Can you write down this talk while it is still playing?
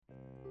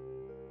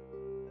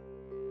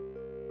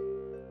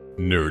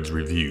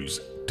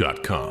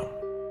nerdsreviews.com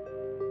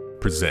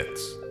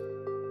presents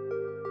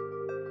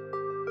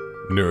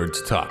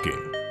Nerds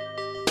Talking,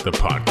 the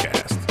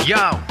podcast.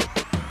 Yo,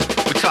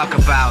 we talk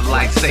about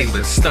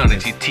lightsabers,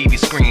 stunning your TV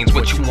screens,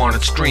 what you want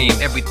to stream,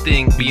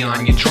 everything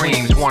beyond your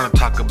dreams. Want to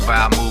talk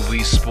about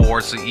movies,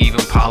 sports, or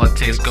even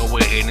politics? Go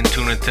ahead and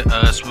tune into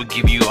us, we'll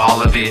give you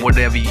all of it.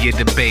 Whatever you're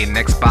debating,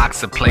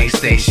 Xbox or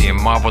PlayStation,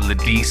 Marvel or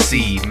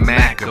DC,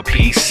 Mac or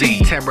PC.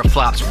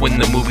 Teraflops when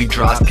the movie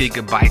drops,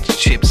 gigabytes,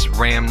 chips,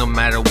 RAM, no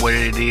matter what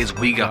it is,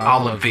 we got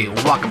all of it.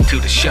 Welcome to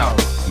the show.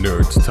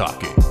 Nerds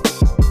Talking,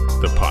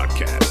 the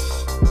podcast.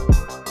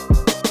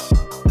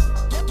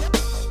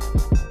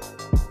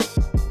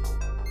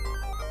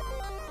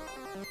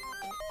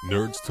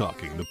 Nerds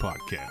Talking, the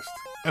podcast,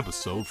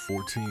 episode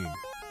 14.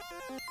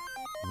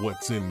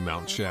 What's in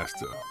Mount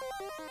Shasta?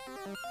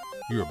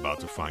 You're about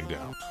to find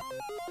out.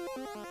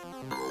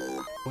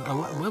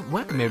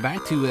 Welcome everybody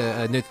to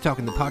Nerds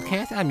Talking, the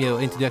podcast. I'm your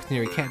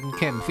introductionary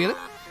Captain Philip.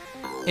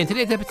 And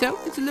today's episode,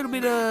 it's a little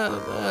bit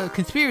of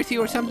conspiracy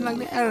or something like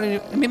that. I don't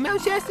know. I mean,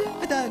 Mount Shasta?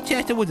 I thought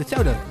Shasta was a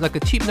soda, like a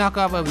cheap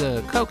knockoff of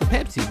the Coke or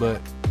Pepsi, but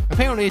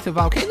apparently it's a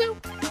volcano.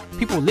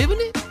 People live in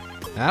it.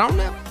 I don't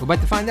know. We're about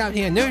to find out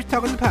here in Nerds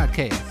Talking, the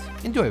podcast.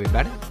 Enjoy,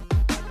 everybody.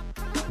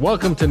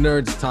 Welcome to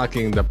Nerds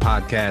Talking, the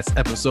podcast,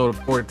 episode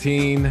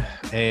 14.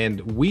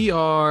 And we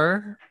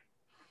are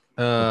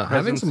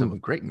having some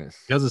greatness.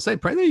 I was going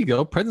to say, there you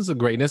go. Presence of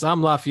greatness.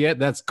 I'm Lafayette.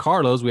 That's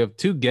Carlos. We have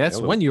two guests.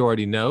 Hello. One you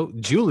already know,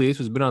 Julius,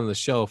 who's been on the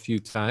show a few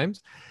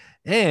times.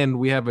 And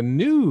we have a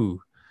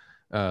new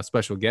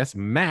special guest,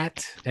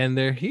 Matt. And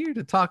they're here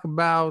to talk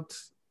about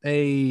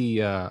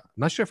I'm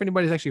not sure if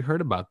anybody's actually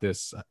heard about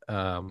this. I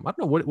don't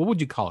know, what would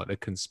you call it? A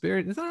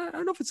conspiracy? I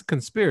don't know if it's a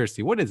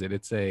conspiracy. What is it?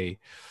 It's a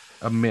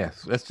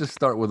myth. Let's just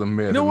start with a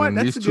myth. You know what?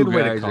 That's These a two good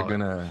way to guys call are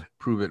gonna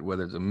prove it,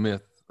 whether it's a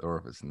myth or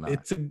if it's not.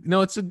 It's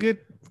a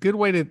good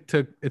way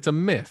to it's a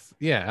myth.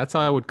 Yeah, that's how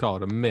I would call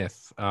it, a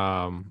myth.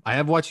 I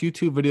have watched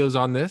YouTube videos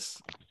on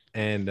this,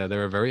 and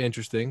they're very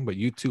interesting. But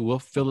you two will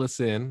fill us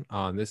in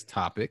on this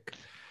topic,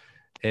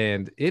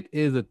 and it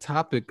is a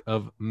topic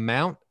of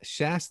Mount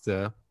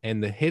Shasta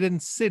and the hidden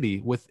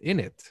city within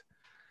it.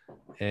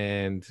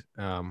 And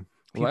well,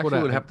 actually,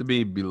 it would have to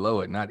be below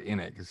it, not in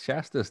it, because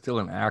Shasta is still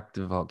an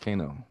active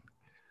volcano.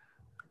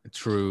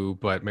 True,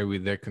 but maybe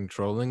they're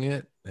controlling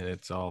it, and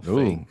it's all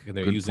Ooh, fake. And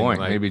they're good using point.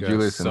 like Maybe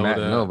Julius soda, and Matt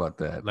know about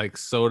that. like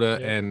soda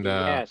and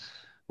Yes.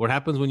 what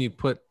happens when you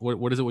put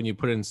what is it when you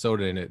put in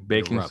soda in it?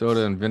 Baking Erupts.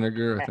 soda and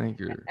vinegar, I think.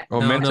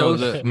 No, Mentos.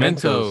 the Mentos.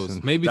 Mentos.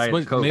 and Maybe Diet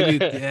it's Coke.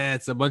 maybe yeah,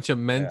 it's a bunch of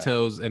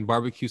Mentos and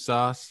barbecue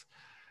sauce.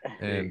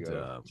 There you And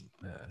go.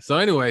 so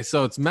anyway,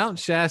 so it's Mount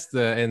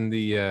Shasta and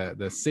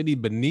the city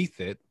beneath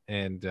it.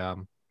 And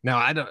now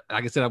I don't,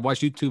 like I said, I've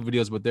watched YouTube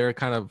videos, but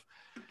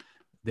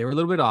they're a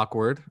little bit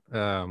awkward.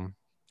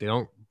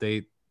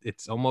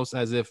 It's almost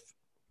as if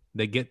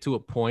they get to a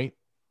point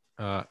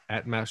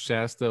at Mount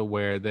Shasta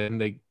where then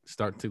they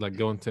start to like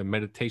go into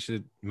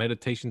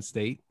meditation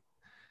state,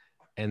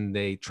 and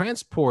they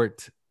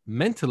transport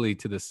mentally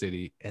to the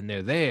city, and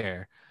they're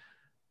there.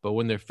 But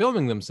when they're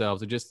filming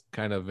themselves, they're just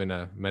kind of in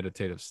a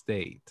meditative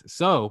state.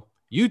 So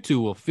you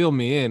two will fill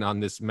me in on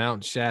this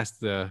Mount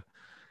Shasta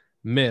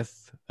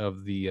myth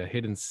of the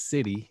hidden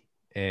city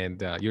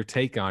and your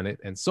take on it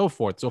and so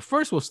forth. So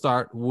first we'll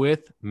start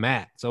with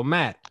Matt. So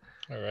Matt,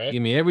 All right.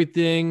 give me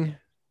everything.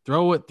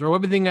 Throw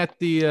everything at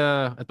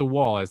the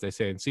wall, as they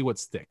say, and see what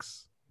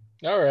sticks.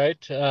 All right.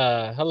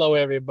 Hello,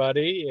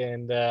 everybody.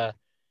 And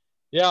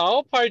yeah,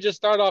 I'll probably just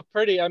start off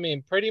pretty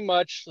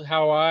much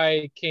how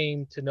I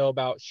came to know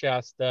about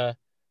Shasta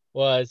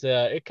was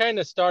it kind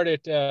of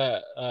started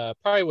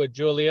probably with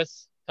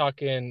Julius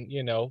talking,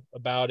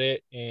 about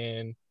it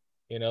and,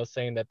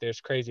 saying that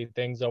there's crazy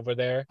things over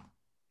there.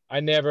 I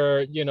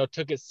never,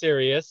 took it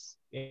serious.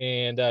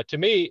 And to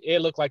me,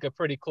 it looked like a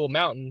pretty cool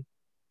mountain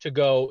to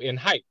go and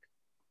hike.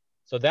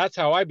 So that's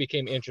how I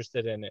became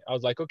interested in it. I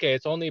was like, okay,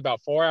 it's only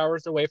about 4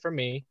 hours away from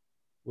me.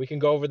 We can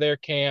go over there,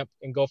 camp,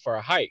 and go for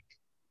a hike.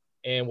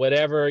 And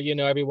whatever,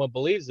 everyone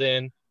believes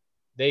in,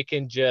 they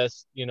can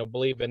just,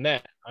 believe in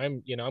that.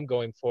 I'm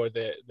going for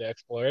the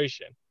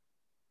exploration.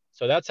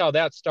 So that's how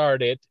that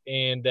started.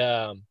 And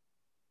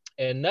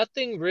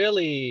nothing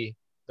really,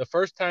 the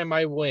first time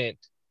I went,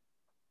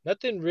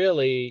 nothing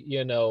really,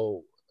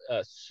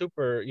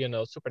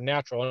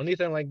 supernatural,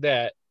 anything like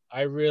that,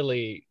 I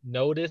really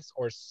noticed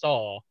or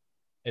saw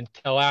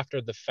until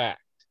after the fact.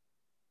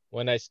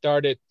 When I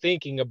started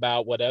thinking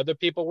about what other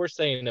people were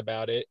saying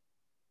about it,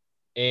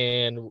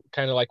 and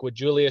kind of like what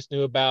Julius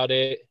knew about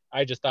it,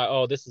 I just thought,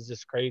 oh, this is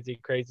just crazy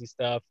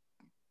stuff.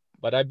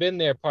 But I've been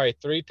there probably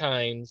 3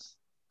 times,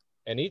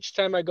 and each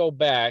time I go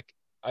back,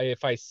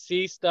 if I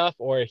see stuff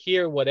or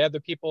hear what other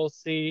people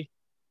see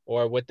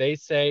or what they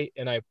say,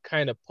 and I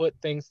kind of put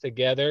things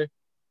together,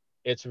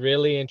 it's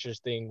really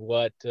interesting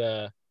what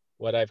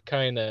I've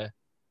kind of,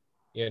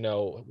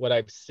 what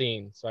I've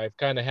seen. So I've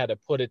kind of had to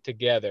put it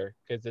together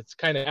because it's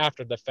kind of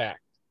after the fact.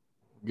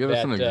 Give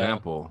us an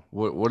example.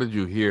 What did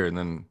you hear? And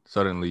then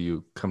suddenly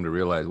you come to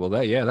realize, well,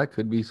 that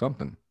could be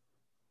something.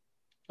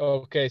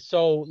 Okay,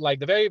 so like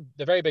the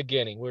very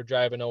beginning, we're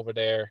driving over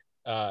there.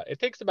 It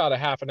takes about a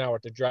half an hour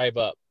to drive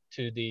up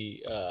to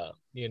the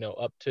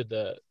up to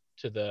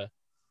the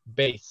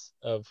base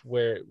of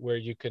where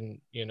you can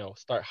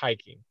start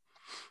hiking.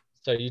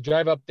 So you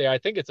drive up there. I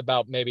think it's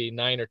about maybe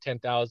 9 or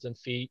 10,000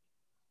 feet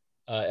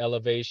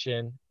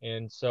elevation,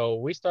 and so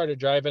we started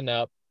driving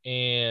up,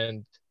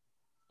 and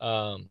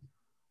um,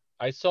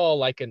 I saw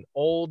like an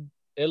old.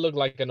 It looked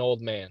like an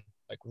old man,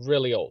 like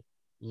really old,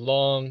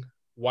 long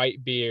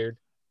white beard.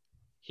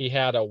 He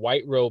had a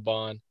white robe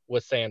on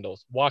with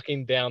sandals,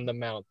 walking down the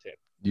mountain.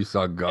 You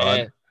saw God.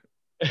 And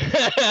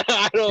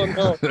I don't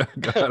know.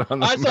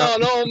 I saw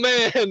an old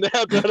man.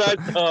 That's what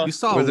I saw. You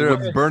saw Was there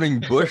a burning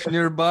bush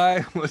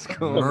nearby? What's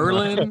going on?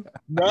 Merlin?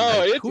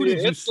 No, Who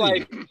did you it's see?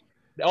 like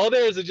all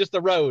there is just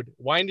a road,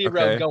 windy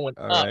road going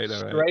all up, right,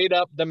 all right. straight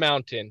up the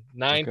mountain,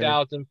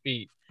 9,000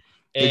 feet.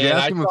 Did you And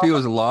ask him if he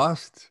was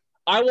lost?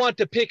 I wanted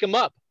to pick him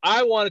up.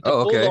 I wanted to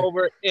pull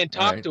over and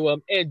talk right. to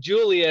him. And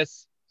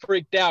Julius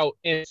freaked out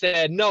and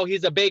said, "No,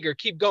 he's a beggar.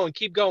 Keep going,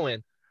 keep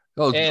going."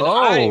 Oh,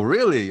 And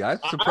really? I'm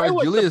surprised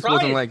was Julius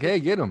wasn't surprised. like,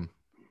 "Hey, get him."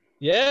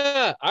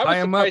 Yeah, I was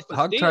Tie him up, surprised to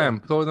hug see time, him.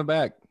 throw in the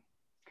back.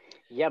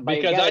 Yeah, but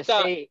Because I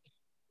thought,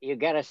 you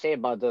gotta say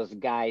about those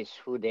guys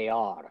who they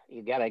are.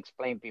 You gotta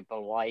explain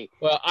people why.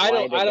 well, I why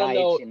don't, the I don't guy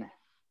know, is in-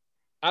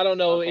 I don't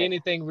know Okay.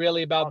 anything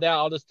really about Okay. that.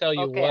 I'll just tell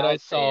you Okay, what I'll I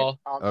say saw. it.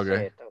 I'll Okay.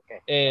 say it.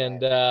 Okay.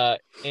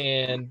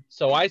 And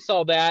so I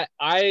saw that.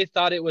 I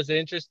thought it was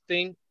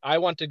interesting. I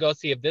want to go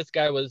see if this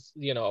guy was,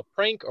 a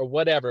prank or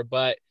whatever.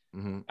 But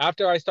Mhm.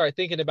 after I started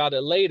thinking about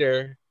it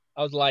later,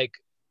 I was like,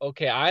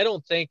 okay, I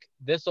don't think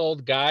this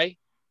old guy,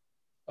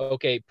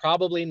 okay,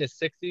 probably in his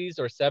 60s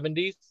or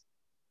 70s,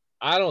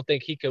 I don't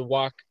think he could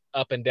walk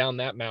up and down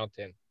that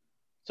mountain.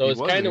 So He it's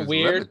wasn't, kind he of was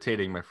weird.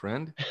 levitating, my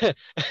friend.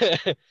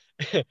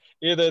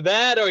 Either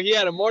that or he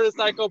had a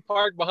motorcycle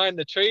parked behind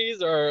the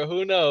trees, or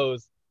who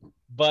knows.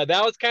 But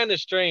that was kind of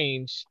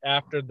strange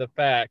after the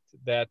fact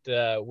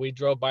that we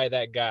drove by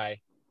that guy.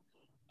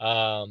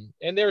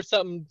 And there's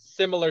something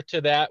similar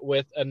to that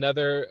with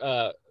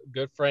another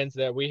good friends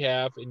that we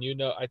have. And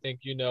I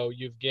think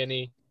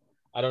Evgeny.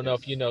 I don't know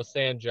if you know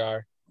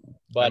Sanjar,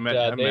 but I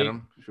met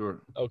him.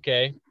 Sure.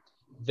 okay.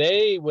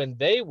 When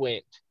they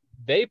went,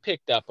 they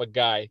picked up a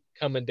guy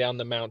coming down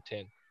the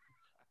mountain.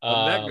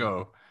 How'd that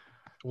go?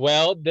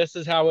 Well, this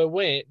is how it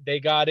went. They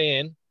got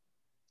in,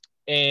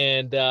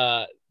 and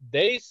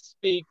they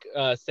speak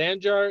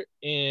Sanjar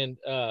and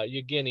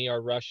Evgeny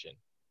are Russian.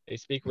 They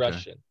speak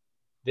Russian.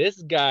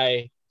 This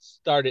guy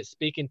started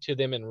speaking to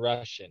them in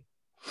Russian.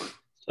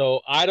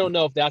 So I don't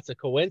know if that's a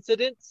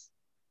coincidence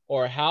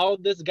or how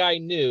this guy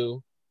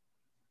knew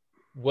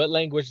what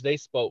language they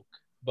spoke.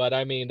 But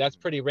I mean, that's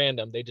pretty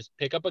random. They just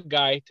pick up a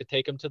guy to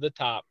take him to the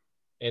top,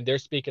 and they're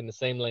speaking the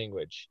same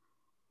language.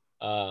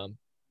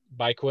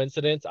 By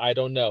coincidence, I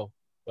don't know.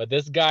 But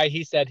this guy,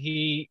 he said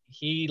he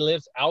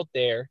lives out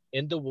there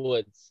in the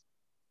woods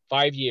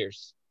 5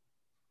 years.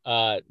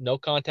 No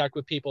contact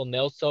with people,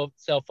 no cell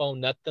phone,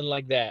 nothing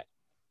like that.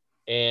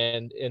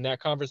 And in that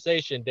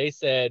conversation, they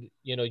said,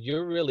 you're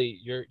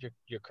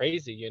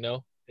crazy,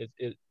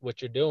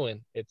 what you're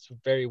doing. It's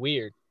very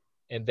weird.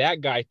 And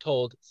that guy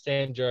told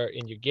Sanjar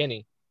and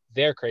Evgeny,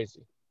 they're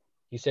crazy.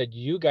 He said,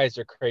 you guys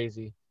are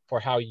crazy for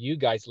how you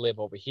guys live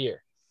over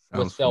here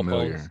with Sounds cell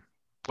familiar. phones,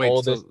 Wait,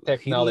 all so this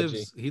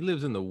technology. he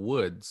lives in the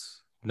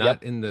woods,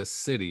 not in the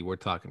city we're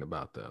talking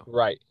about, though.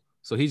 Right.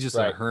 So he's just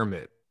a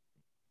hermit.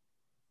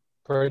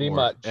 Pretty Or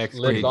much.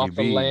 Lives off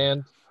the ex-KGB.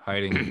 land.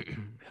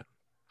 Hiding.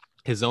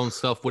 His own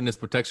self-witness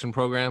protection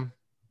program.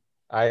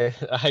 I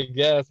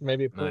guess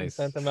maybe Putin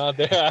sent him out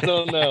there. I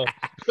don't know.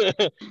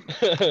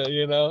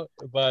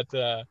 But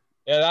yeah,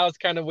 that was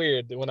kind of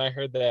weird when I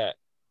heard that.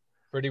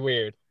 Pretty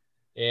weird.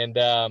 And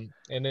then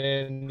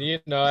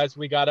as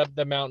we got up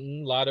the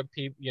mountain, a lot of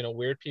people,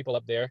 weird people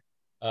up there.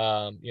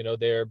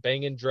 They're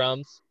banging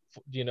drums.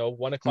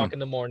 1 o'clock in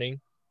the morning.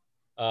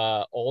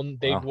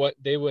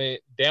 They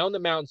went down the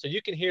mountain, so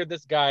you can hear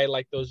this guy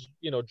like those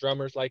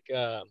drummers like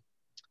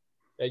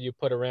that you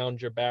put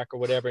around your back or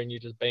whatever, and you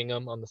just bang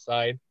them on the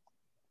side.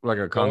 Like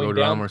a Congo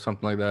drum or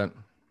something like that.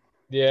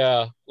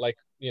 Yeah, like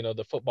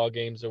the football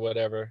games or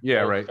whatever. Yeah,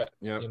 right.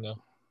 Yeah.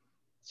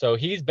 So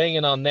he's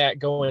banging on that,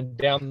 going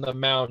down the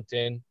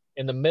mountain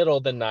in the middle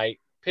of the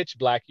night, pitch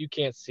black, you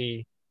can't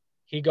see.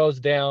 He goes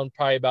down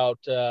probably about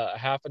a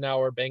half an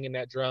hour banging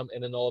that drum,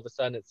 and then all of a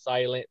sudden it's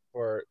silent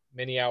for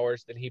many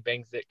hours. Then he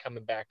bangs it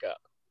coming back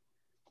up.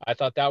 I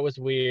thought that was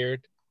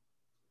weird.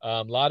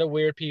 A lot of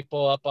weird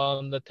people up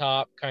on the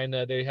top.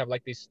 They have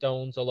like these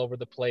stones all over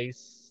the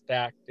place,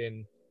 stacked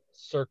in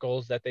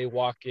circles that they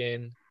walk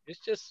in. It's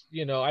just,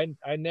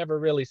 I never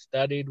really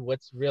studied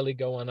what's really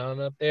going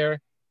on up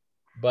there,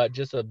 but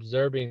just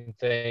observing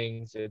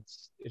things,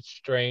 it's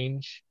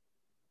strange.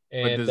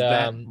 And does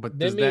that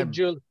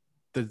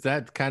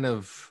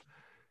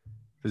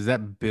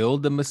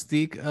build the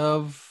mystique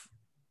of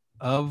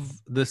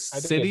the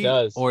city,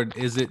 or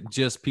is it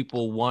just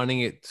people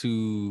wanting it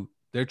to?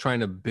 They're trying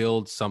to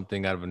build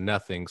something out of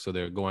nothing, so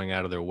they're going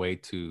out of their way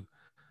to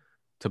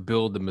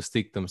build the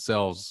mystique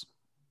themselves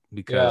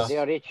because They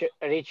are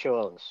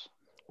rituals.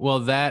 well,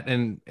 that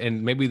and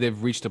maybe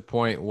they've reached a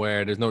point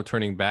where there's no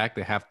turning back.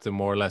 They have to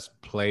more or less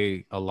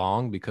play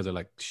along because they're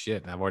like,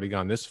 shit, I've already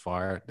gone this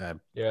far.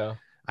 Yeah.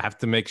 I have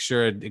to make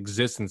sure it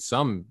exists in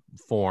some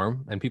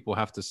form, and people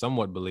have to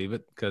somewhat believe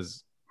it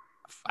because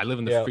I live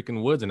in the Yeah.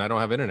 freaking woods and I don't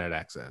have internet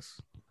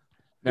access.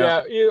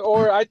 Yeah,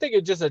 or I think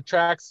it just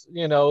attracts,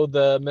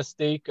 the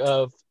mystique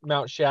of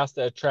Mount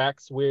Shasta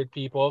attracts weird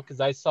people. Because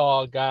I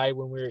saw a guy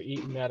when we were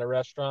eating at a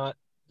restaurant,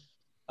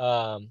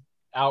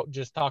 out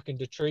just talking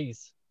to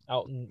trees,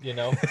 out in,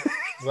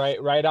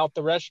 right out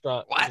the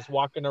restaurant, just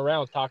walking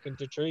around talking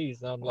to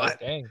trees. And I'm like,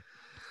 dang,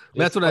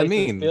 That's what I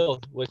mean.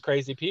 Filled with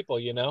crazy people,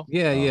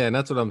 Yeah, and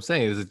that's what I'm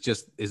saying. Is it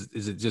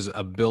just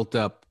a built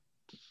up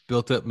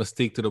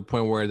mystique to the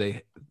point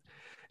where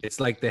it's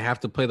like they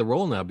have to play the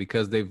role now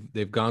because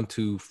they've gone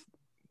too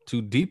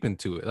deep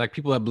into it. Like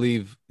people that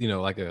believe,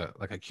 like a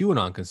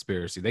QAnon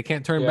conspiracy, they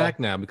can't turn back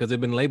now because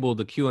they've been labeled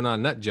the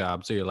QAnon nut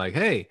job. So you're like,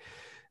 hey,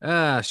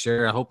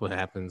 sure, I hope it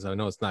happens. I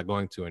know it's not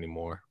going to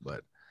anymore,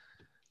 but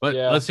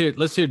let's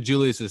hear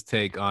Julius's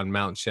take on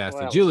Mount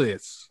Shasta. Well,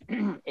 Julius.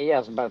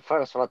 Yes, but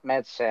first, what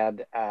Matt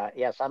said,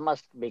 yes, I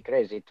must be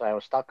crazy too. I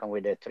was talking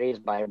with the trees,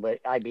 but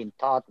I've been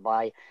taught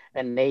by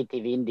a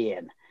native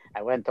Indian.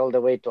 I went all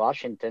the way to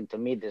Washington to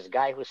meet this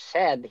guy who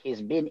said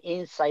he's been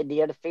inside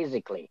the earth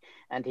physically,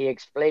 and he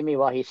explained me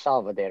what he saw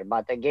over there.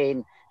 But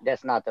again,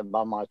 that's not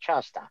about Mount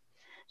Shasta.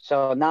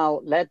 So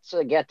now let's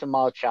get to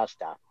Mount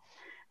Shasta.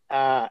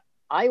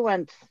 I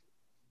went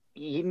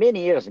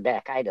many years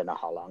back. I don't know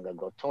how long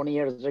ago, 20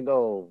 years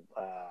ago,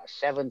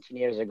 17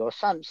 years ago,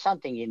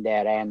 something in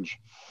that range.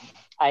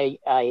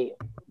 I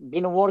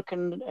been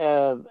working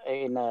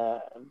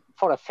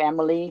for a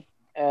family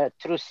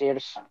through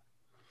Sears.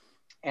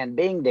 And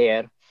being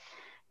there,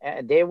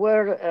 they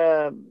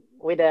were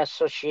with an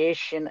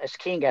association, a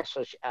skiing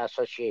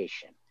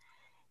association,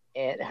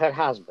 and her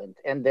husband.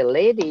 And the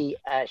lady,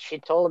 she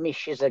told me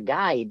she's a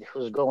guide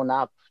who's going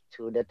up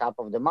to the top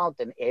of the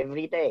mountain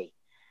every day.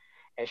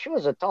 And she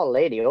was a tall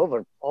lady,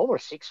 over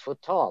 6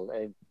 foot tall,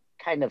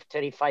 kind of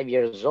 35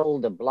 years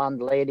old, a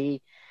blonde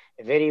lady,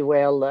 very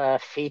well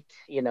fit,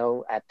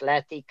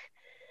 athletic.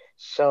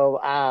 So,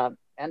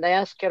 and I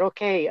asked her,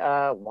 okay,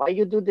 why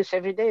you do this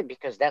every day?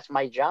 Because that's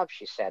my job,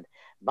 she said.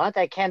 But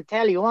I can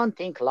tell you one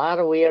thing, a lot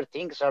of weird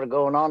things are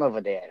going on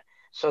over there.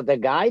 So the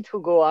guide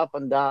who go up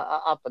and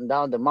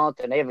down the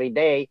mountain every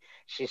day,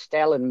 she's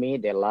telling me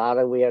that a lot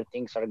of weird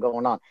things are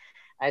going on.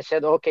 I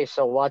said, okay,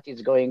 so what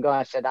is going on?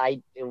 I said,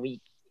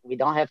 we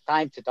don't have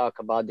time to talk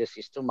about this.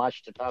 It's too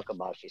much to talk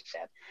about, she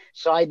said.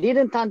 So I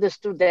didn't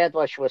understand that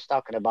what she was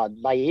talking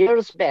about. By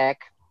years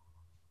back,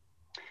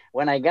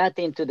 when I got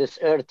into this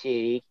earth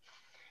theory,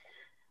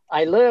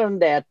 I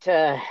learned that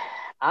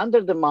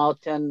under the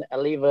mountain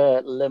live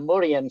a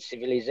Lemurian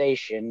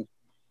civilization,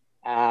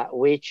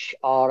 which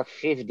are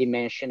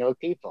fifth-dimensional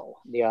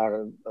people. They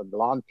are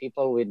blonde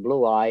people with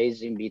blue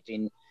eyes in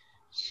between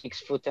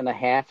 6.5 feet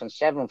and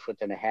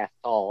 7.5 feet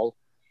tall.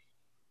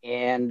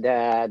 And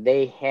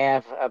they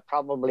have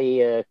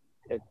probably a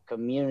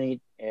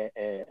community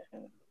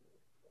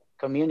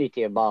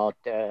about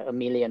 1.5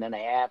 million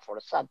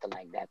or something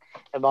like that,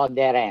 about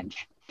their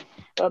range,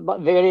 but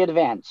very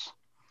advanced.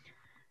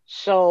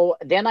 So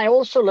then I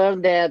also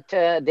learned that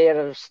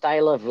their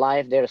style of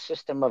life, their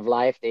system of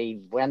life,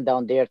 they went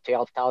down there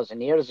 12,000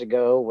 years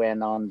ago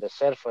when on the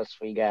surface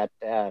we got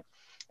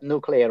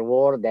nuclear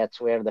war.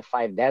 That's where the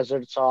 5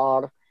 deserts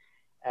are.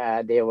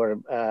 There were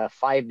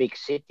 5 big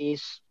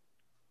cities,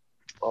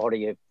 or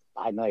I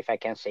don't know if I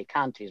can say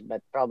countries,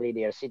 but probably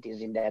their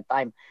cities in that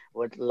time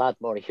were a lot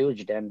more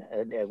huge than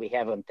we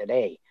have them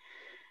today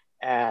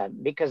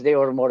because they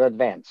were more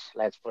advanced,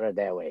 let's put it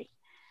that way.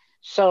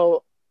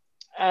 So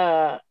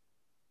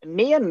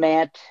me and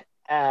Matt,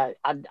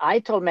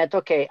 I told Matt,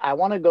 okay, I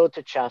want to go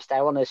to Shasta.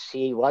 I want to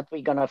see what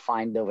we're going to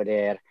find over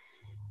there.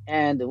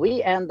 And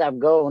we end up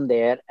going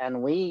there,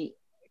 and we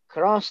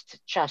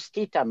crossed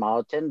Chastita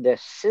Mountain, the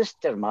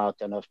sister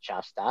mountain of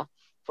Shasta,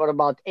 for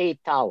about 8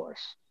 hours.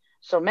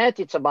 So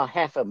Matt, it's about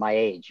half of my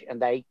age,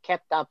 and I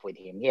kept up with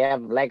him. He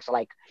had legs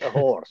like a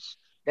horse.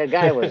 The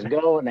guy was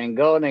going and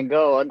going and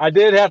going. I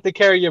did have to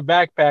carry your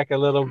backpack a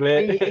little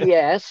bit.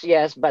 Yes,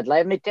 but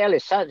let me tell you,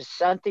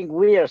 something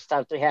weird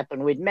started to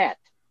happen with Matt.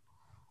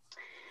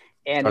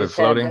 And he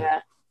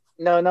said,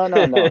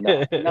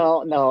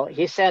 no.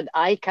 He said,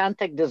 I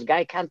contact this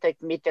guy,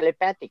 contact me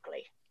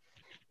telepathically.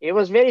 It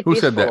was very peaceful. Who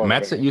said that?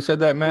 Matt? You said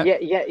that, Matt?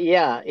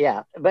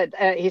 Yeah. But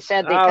he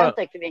said they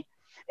contacted me.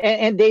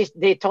 And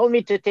they told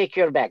me to take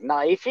your bag.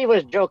 Now, if he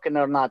was joking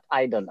or not,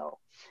 I don't know.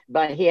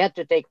 But he had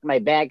to take my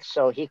bag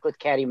so he could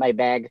carry my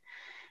bag.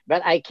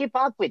 But I keep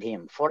up with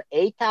him for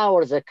 8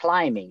 hours of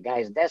climbing,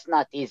 guys. That's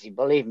not easy,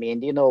 believe me.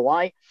 And you know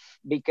why?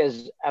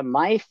 Because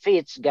my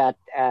feet got,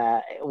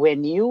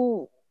 when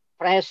you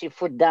press your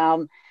foot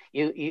down,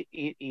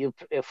 your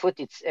foot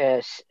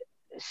is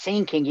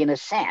sinking in the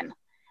sand.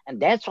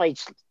 And that's why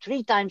it's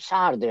 3 times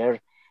harder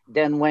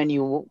than when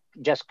you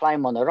just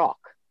climb on a rock.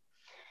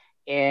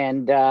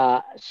 And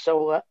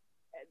so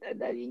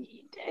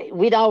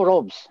without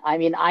ropes. I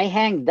mean, I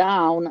hang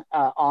down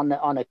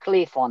on a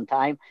cliff one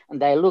time,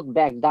 and I looked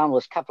back down,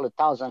 was a couple of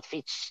thousand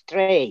feet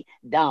straight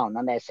down,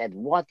 and I said,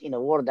 "What in the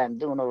world I'm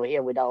doing over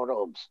here without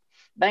ropes?"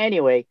 But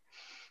anyway,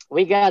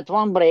 we got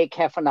one break,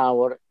 half an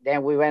hour.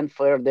 Then we went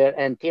further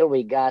until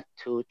we got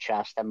to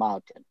Shasta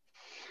Mountain.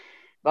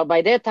 But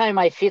by that time,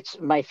 my feet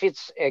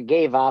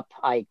gave up.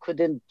 I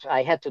couldn't.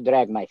 I had to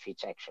drag my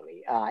feet.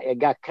 Actually, I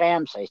got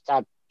cramps. I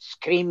started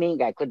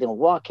screaming. I couldn't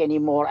walk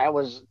anymore. I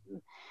was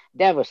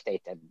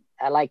devastated.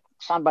 I like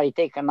somebody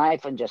take a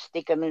knife and just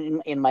stick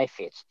it in my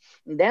feet.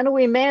 And then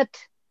we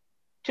met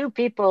two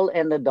people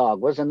and the dog.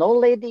 It was an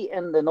old lady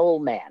and an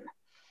old man.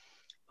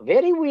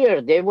 Very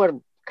weird. They were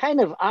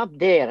kind of up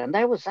there, and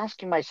I was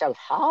asking myself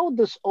how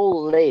this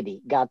old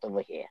lady got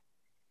over here.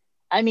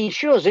 I mean,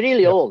 she was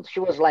really old. She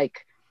was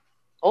like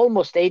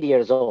almost 80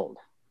 years old,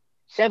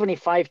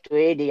 75 to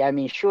 80. I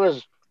mean, she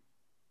was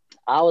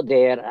out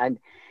there.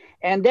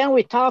 And then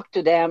we talked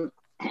to them,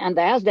 and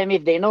I asked them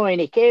if they know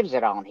any caves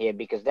around here,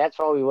 because that's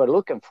what we were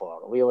looking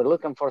for. We were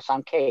looking for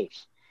some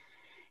caves.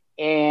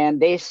 And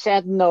they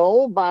said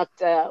no, but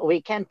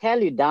we can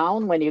tell you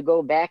down when you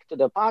go back to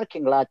the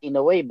parking lot, in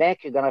the way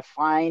back, you're going to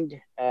find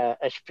a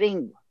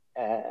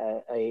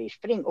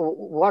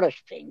water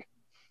spring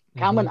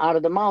coming out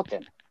of the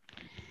mountain.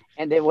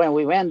 And then when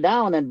we went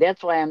down, and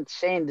that's why I'm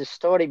saying this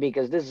story,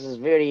 because this is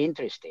very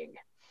interesting.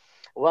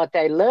 What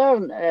I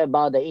learned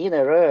about the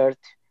inner earth,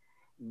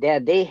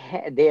 that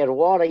their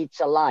water, it's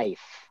alive.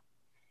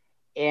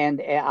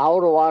 And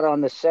our water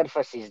on the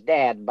surface is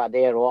dead, but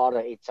their water,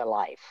 it's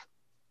alive.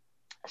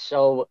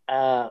 So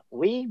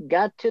we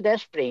got to the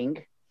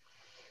spring,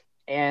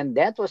 and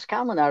that was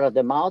coming out of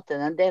the mountain.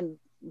 And then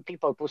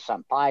people put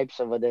some pipes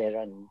over there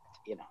and,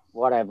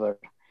 whatever.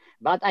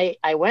 But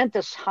I went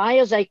as high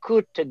as I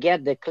could to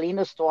get the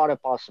cleanest water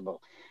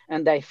possible.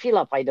 And I fill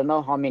up, I don't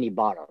know how many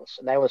bottles.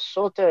 And I was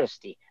so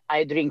thirsty.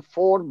 I drink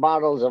 4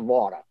 bottles of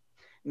water.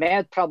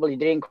 Matt probably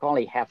drink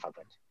only half of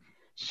it.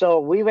 So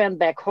we went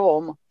back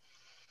home.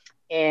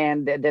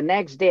 And the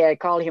next day I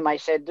called him. I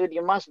said, dude,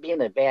 you must be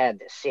in a bed,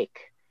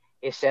 sick.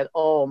 He said,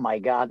 oh, my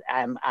God,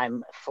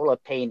 I'm full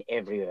of pain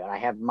everywhere. I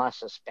have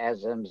muscle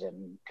spasms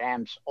and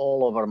cramps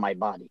all over my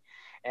body.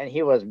 And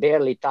he was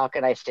barely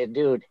talking. I said,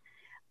 dude,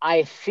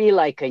 I feel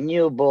like a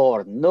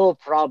newborn, no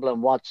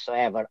problem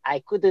whatsoever. I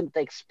couldn't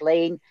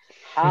explain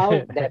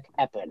how that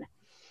happened.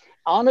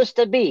 Honest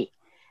to be,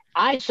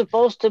 I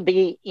supposed to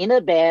be in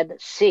a bed,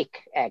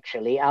 sick,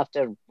 actually,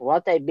 after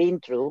what I've been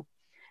through.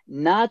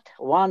 Not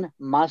one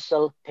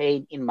muscle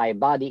pain in my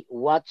body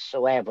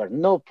whatsoever.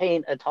 No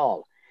pain at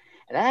all.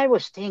 And I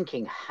was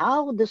thinking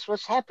how this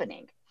was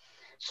happening.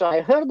 So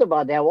I heard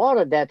about that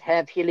water that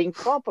have healing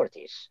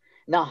properties.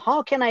 Now,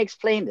 how can I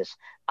explain this?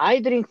 I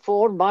drink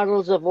 4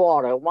 bottles of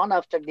water, one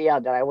after the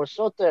other. I was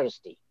so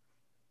thirsty.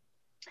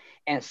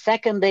 And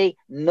second day,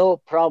 no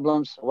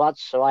problems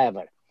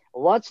whatsoever.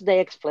 What's the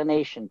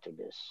explanation to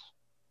this?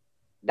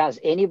 Does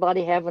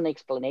anybody have an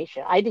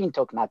explanation? I didn't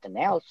take nothing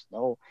else,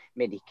 no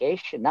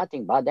medication,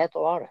 nothing but that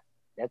water.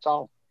 That's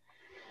all.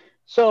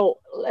 So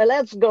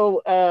let's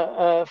go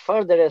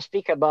further and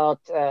speak about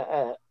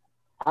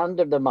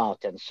under the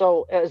mountain.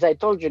 So as I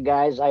told you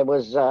guys, I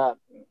was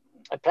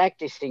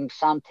practicing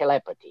some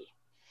telepathy.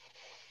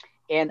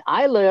 And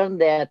I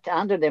learned that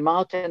under the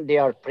mountain,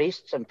 there are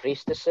priests and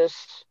priestesses.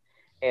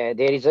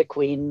 There is a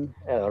queen,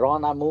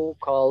 Ronamu,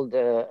 called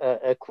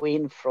a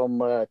queen from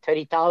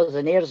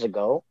 30,000 years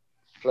ago,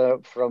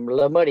 from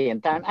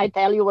Lemurian time. I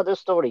tell you what the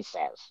story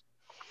says.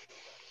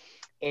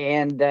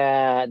 And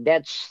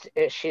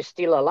she's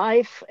still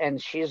alive,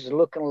 and she's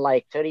looking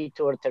like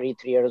 32 or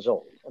 33 years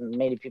old. And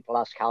many people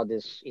ask how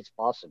this is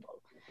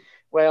possible.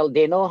 Well,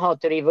 they know how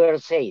to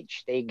reverse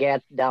age. They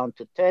get down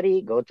to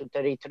 30, go to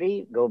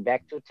 33, go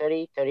back to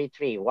 30,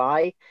 33.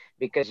 Why?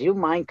 Because you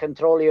mind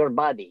control your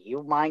body.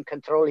 You mind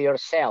control your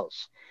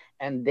cells.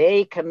 And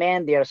they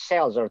command their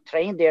cells or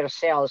train their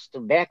cells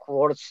to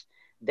backwards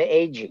the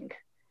aging.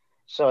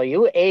 So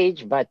you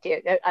age, but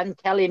I'm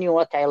telling you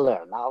what I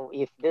learned. Now,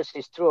 if this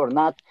is true or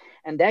not,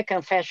 and that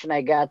confession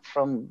I got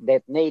from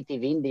that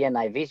native Indian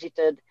I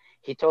visited,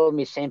 he told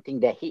me something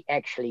that he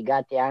actually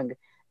got young,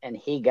 and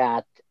he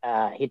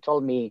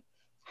told me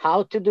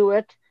how to do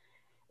it,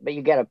 but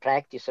you got to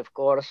practice, of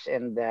course,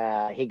 and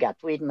he got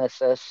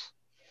witnesses.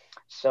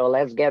 So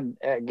let's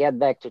get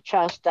back to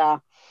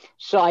Shasta.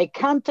 So I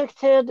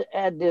contacted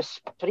this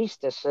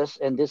priestesses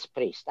and this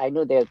priest. I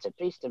knew there's a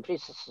priest and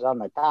priestesses on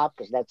the top,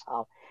 because that's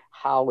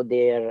how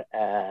their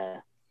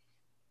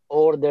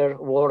order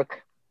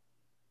work.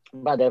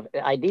 But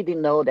I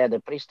didn't know that the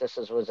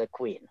priestesses was a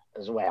queen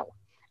as well.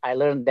 I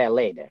learned that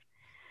later.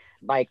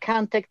 By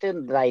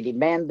contacting, I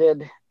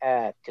demanded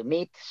to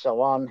meet,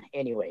 so on,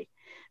 anyway.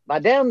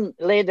 But then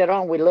later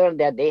on, we learned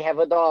that they have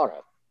a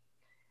daughter.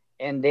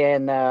 And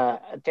then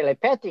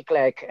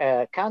telepathically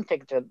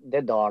contacted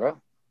the daughter,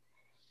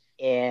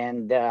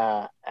 and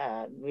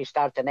we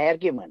start an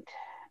argument.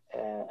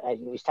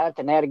 We start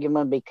an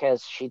argument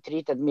because she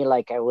treated me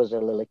like I was a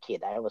little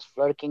kid. I was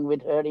flirting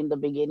with her in the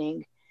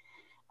beginning.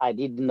 I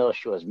didn't know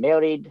she was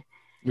married.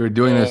 You were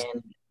doing this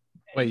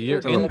Wait,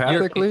 you're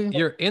Telepathically?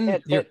 you're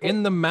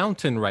in the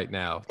mountain right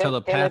now,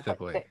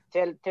 telepathically.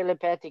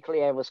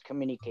 Telepathically, I was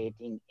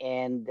communicating,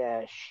 and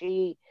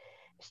she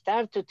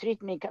started to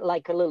treat me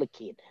like a little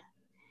kid.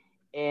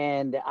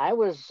 And I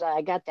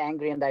got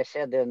angry, and I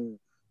said,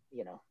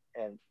 you know,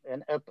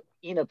 an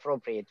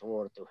inappropriate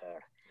word to her.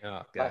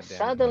 Oh, But God damn it.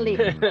 suddenly,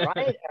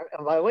 right?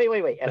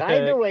 Wait.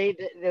 Right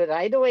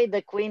away,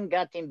 the queen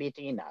got in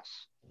between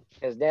us,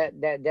 because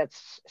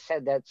that's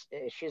said that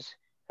she's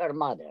her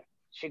mother.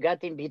 She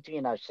got in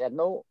between us. Said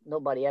no,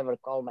 nobody ever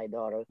called my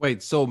daughter.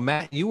 Wait, so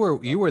Matt, you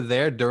were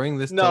there during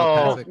this No,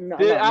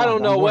 telepathic? I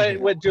don't know You weren't here.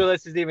 what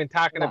Julius is even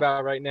talking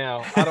about right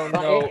now. I don't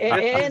But know.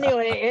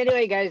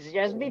 anyway, guys,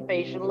 just be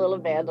patient, a little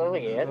bit over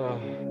here.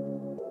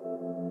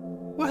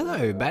 Well, hello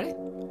everybody.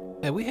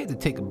 We had to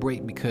take a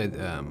break because,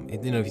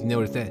 you know, if you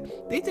noticed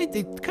that they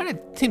kind of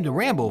seemed to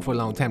ramble for a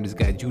long time. This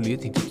guy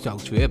Julius, he just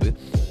talks forever,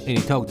 and he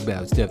talked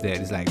about stuff that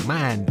is like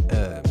mind.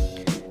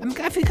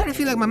 I kind of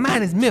feel like my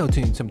mind is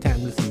melting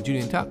sometimes listening to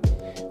Julian talk,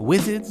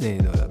 wizards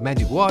and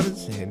magic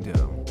waters, and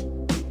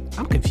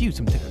I'm confused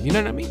sometimes. You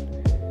know what I mean?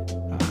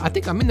 I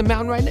think I'm in the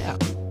mountain right now.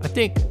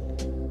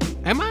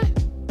 Am I?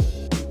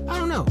 I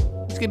don't know.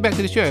 Let's get back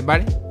to the show,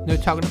 everybody. No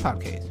Talking the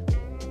Podcast.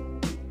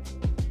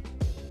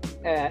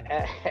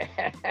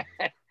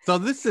 So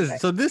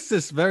this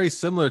is very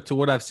similar to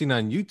what I've seen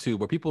on YouTube,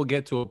 where people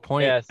get to a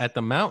point at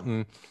the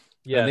mountain,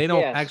 and they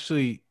don't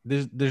actually.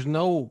 There's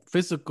no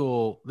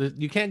physical.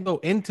 You can't go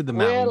into the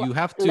mountain. Well,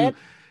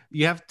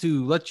 you have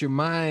to let your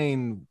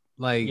mind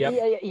mind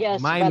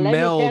but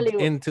meld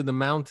into the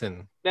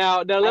mountain.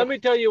 Now let me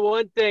tell you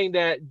one thing,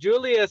 that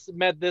Julius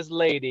met this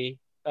lady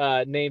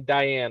named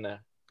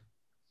Diana.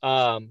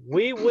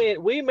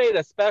 We made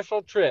a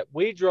special trip.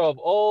 We drove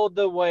all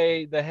the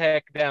way the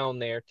heck down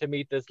there to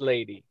meet this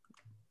lady.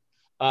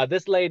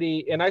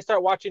 And I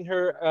start watching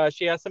her.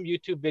 She has some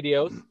YouTube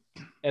videos,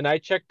 and I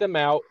checked them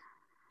out.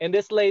 And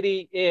this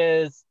lady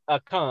is a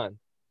con,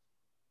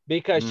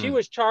 because she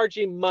was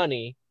charging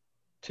money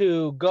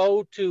to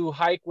go to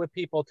hike with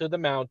people to the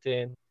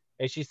mountain.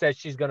 And she said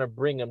she's going to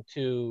bring them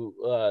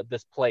to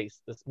this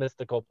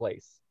mystical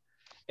place.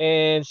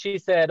 And she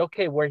said,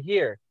 okay, we're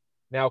here.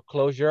 Now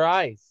close your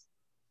eyes.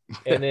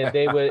 And then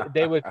they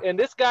would, and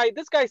this guy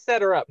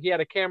set her up. He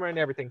had a camera and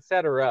everything,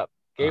 set her up,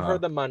 gave her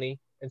the money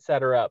and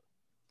set her up.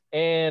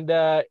 And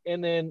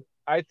then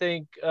I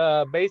think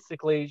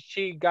basically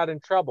she got in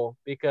trouble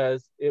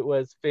because it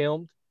was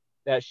filmed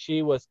that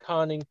she was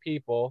conning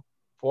people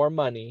for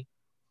money.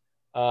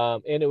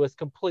 And it was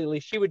completely,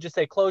 she would just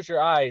say, close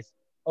your eyes.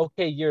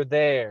 Okay, you're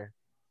there.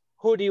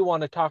 Who do you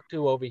want to talk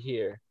to over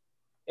here?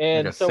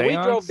 And like so seance?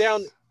 we drove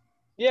down.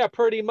 Yeah,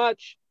 pretty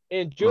much.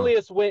 And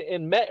Julius went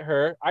and met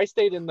her. I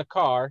stayed in the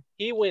car.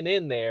 He went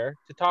in there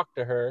to talk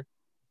to her.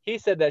 He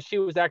said that she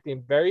was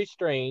acting very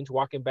strange,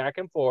 walking back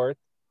and forth.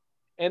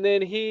 And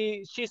then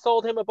she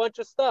sold him a bunch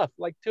of stuff,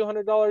 like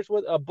 $200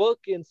 worth, a book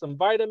and some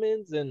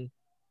vitamins. And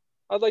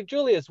I was like,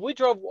 Julius, we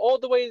drove all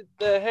the way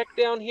the heck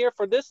down here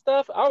for this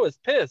stuff. I was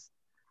pissed.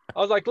 I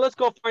was like, let's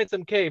go find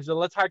some caves and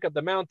let's hike up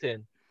the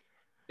mountain.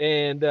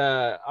 And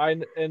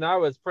I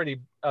was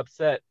pretty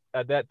upset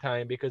at that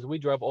time because we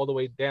drove all the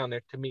way down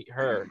there to meet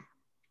her.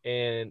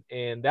 And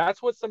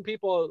that's what some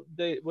people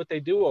what they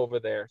do over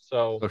there.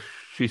 So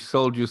she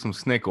sold you some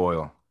snake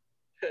oil.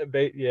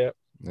 Yeah.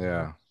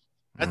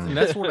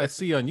 That's what I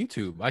see on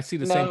YouTube. I see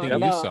the same thing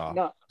you saw.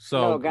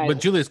 Guys, but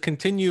Julius,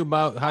 continue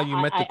about how you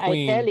met the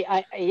queen.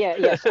 I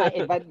tell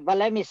you, but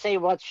let me say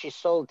what she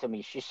sold to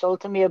me. She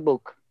sold to me a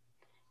book,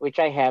 which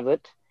I have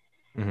it,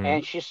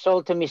 and she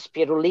sold to me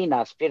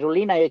spirulina.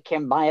 Spirulina, you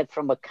can buy it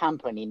from a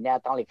company,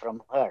 not only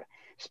from her.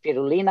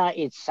 Spirulina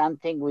is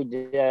something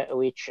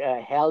which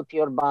help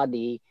your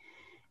body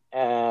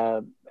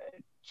to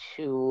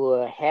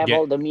have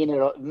all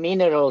the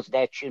minerals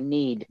that you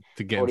need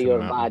for your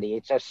body.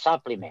 It's a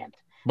supplement.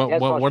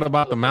 But what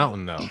about the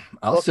mountain, though?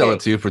 I'll sell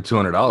it to you for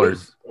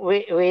 $200.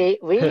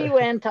 We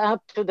went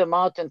up to the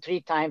mountain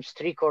 3 times,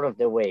 3/4 of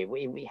the way.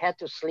 We had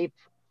to sleep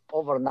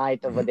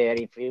overnight over there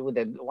if we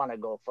would want to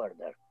go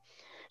further.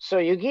 So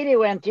Yugiri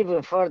went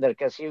even further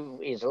because he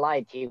is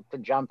light. He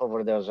could jump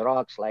over those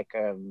rocks like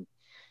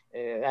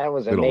I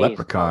was little amazed.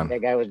 Leprechaun. The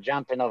guy was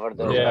jumping over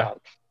those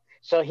rocks.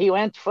 So he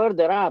went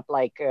further up,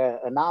 like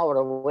an hour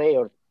away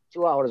or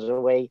 2 hours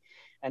away,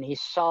 and he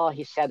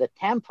said a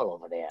temple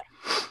over there.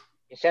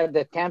 He said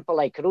the temple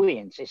like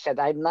ruins. He said,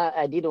 I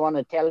didn't want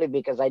to tell you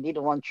because I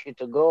didn't want you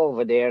to go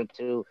over there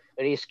to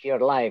risk your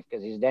life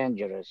because it's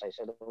dangerous. I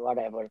said,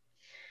 whatever.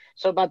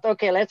 So, but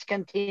okay, let's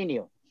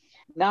continue.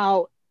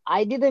 Now,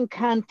 I didn't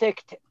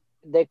contact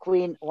the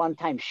queen one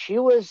time. She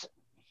was,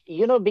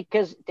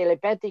 because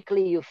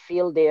telepathically you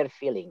feel their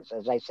feelings.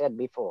 As I said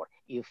before,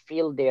 you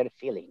feel their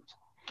feelings.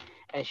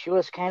 And she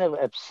was kind of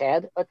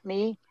upset at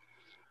me.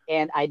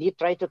 And I did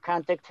try to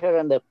contact her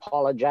and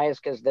apologize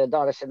because the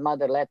daughter said,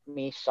 Mother, let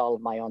me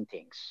solve my own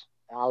things.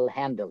 I'll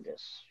handle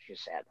this, she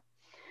said.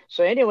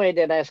 So anyway,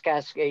 then I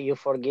asked, you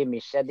forgive me?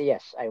 She said,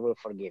 yes, I will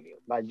forgive you.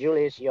 But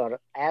Julius, you're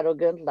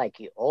arrogant like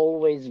you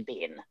always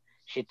been.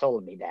 She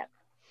told me that.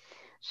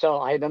 So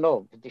I don't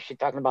know. Is she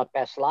talking about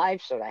past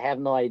lives? Or I have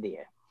no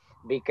idea.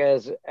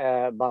 Because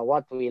but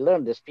what we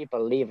learned is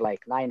people live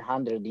like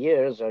 900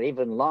 years or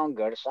even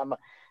longer.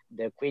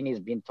 The queen has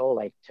been told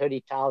like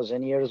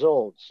 30,000 years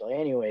old. So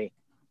anyway,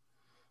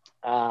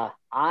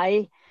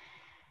 I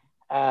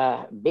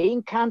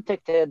being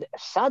contacted,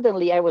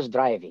 suddenly I was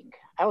driving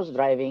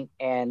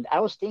and I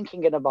was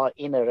thinking about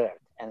inner earth,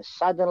 and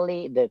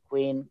suddenly the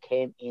queen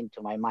came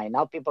into my mind.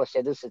 Now people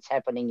say this is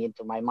happening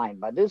into my mind,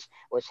 but this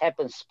was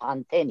happened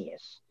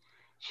spontaneous.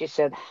 She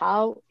said,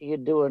 how you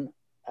doing,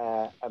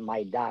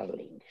 my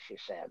darling? She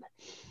said,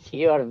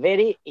 you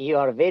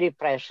are very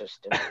precious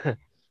to me.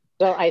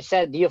 So I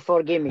said, do you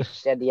forgive me? She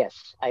said,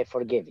 yes, I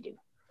forgive you.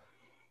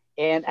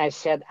 And I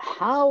said,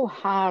 how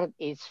hard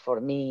is for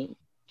me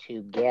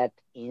to get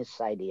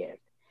inside the earth?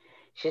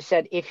 She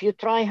said, if you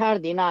try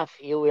hard enough,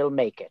 you will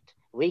make it.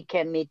 We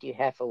can meet you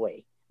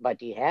halfway,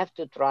 but you have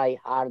to try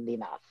hard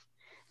enough.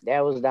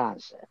 That was the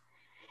answer.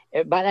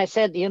 But I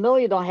said, you know,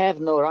 you don't have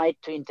no right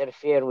to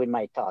interfere with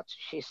my thoughts.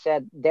 She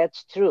said,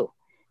 that's true,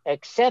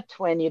 except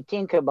when you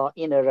think about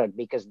inner earth,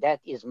 because that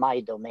is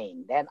my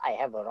domain. Then I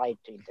have a right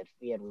to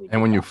interfere with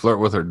And when you thoughts. flirt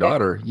with her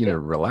daughter,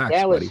 relax,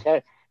 That was buddy.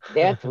 her.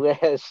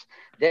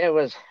 That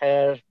was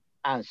her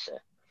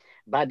answer.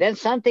 But then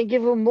something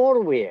even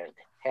more weird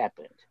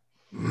happened.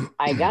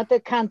 I got a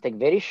contact,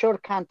 very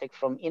short contact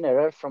from Inner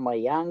Earth from a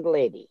young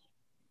lady.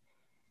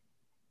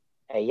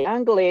 A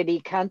young lady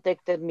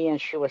contacted me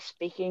and she was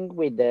speaking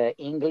with the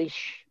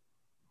English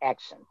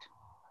accent.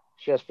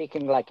 She was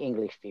speaking like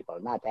English people,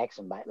 not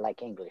accent, but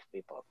like English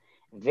people.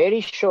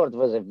 Very short,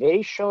 was a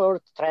very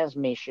short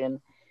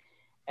transmission.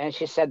 And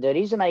she said, the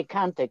reason I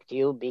contact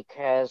you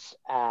because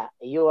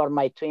you are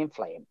my twin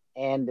flame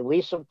and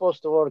we're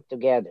supposed to work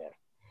together.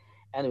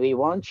 And we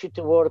want you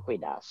to work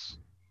with us.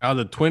 Oh,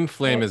 the twin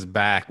flame is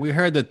back. We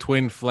heard the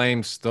twin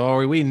flame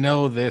story. We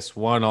know this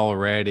one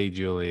already,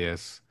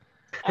 Julius.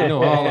 We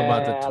know all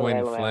about the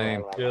twin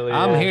flame.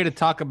 I'm here to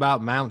talk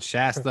about Mount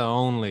Shasta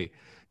only.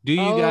 Do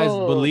you guys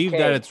believe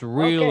that it's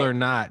real or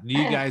not? Do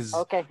you guys?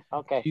 Okay.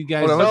 You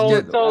guys?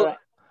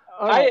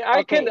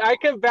 I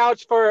can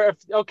vouch for.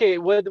 Okay,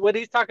 what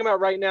he's talking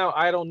about right now,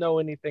 I don't know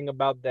anything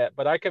about that,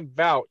 but I can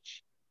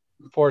vouch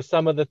for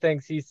some of the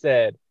things he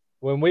said.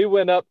 When we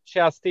went up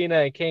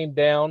Shastina and came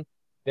down,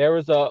 there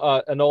was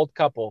an old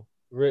couple.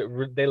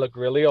 They look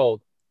really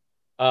old.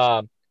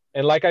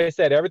 And like I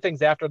said,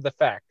 everything's after the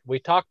fact. We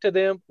talked to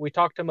them. We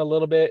talked to them a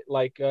little bit,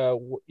 like,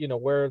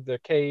 where are the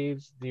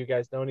caves? Do you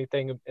guys know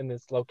anything in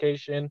this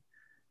location?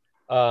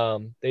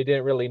 They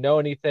didn't really know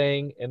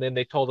anything. And then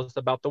they told us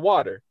about the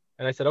water.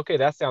 And I said, okay,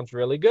 that sounds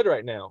really good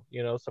right now.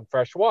 Some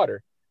fresh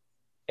water.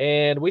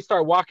 And we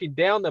start walking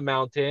down the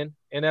mountain.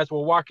 And as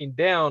we're walking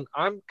down,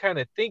 I'm kind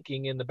of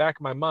thinking in the back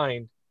of my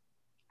mind,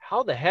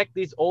 how the heck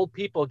these old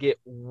people get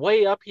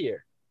way up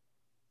here?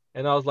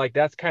 And I was like,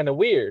 that's kind of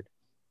weird.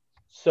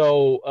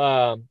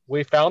 So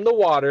we found the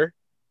water.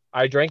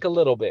 I drank a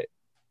little bit.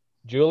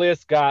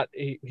 Julius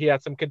he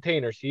had some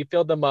containers. He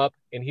filled them up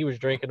and he was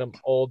drinking them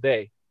all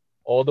day.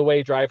 All the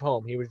way drive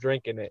home, he was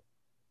drinking it.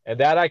 And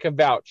that I can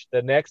vouch.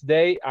 The next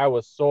day, I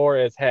was sore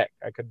as heck.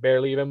 I could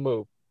barely even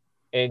move.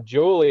 And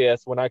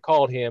Julius, when I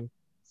called him,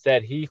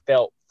 said he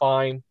felt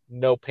fine,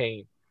 no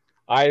pain.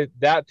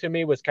 That to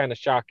me was kind of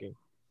shocking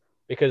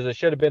because it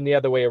should have been the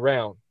other way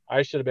around.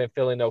 I should have been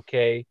feeling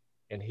okay,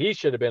 and he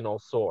should have been all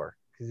sore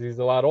because he's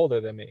a lot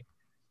older than me.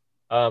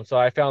 So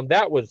I found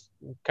that was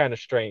kind of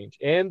strange.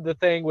 And the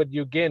thing with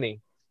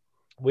Eugenie,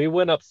 we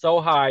went up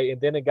so high,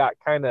 and then it got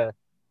kind of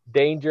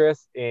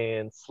dangerous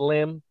and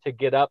slim to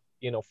get up,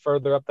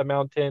 further up the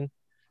mountain.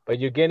 But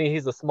Eugenie,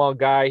 he's a small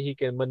guy. He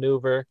can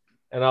maneuver.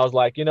 And I was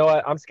like, you know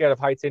what? I'm scared of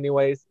heights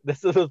anyways.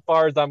 This is as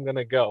far as I'm going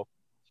to go.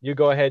 You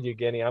go ahead,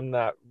 Eugenie. I'm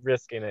not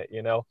risking it,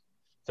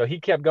 So he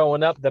kept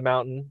going up the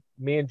mountain.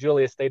 Me and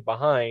Julia stayed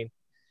behind.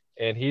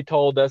 And he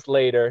told us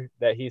later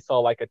that he saw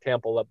like a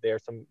temple up there,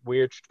 some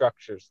weird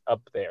structures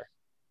up there.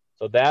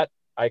 So that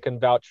I can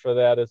vouch for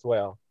that as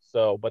well.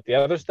 So, but the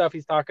other stuff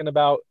he's talking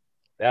about,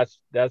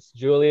 that's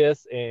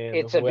Julius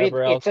and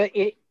whoever else.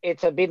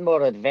 It's a bit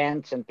more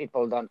advanced and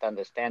people don't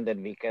understand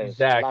it because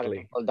a lot of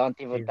people don't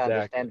even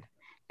understand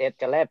their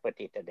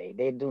telepathy today.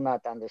 They do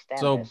not understand.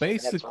 So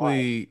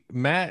basically,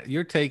 Matt,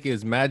 your take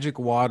is magic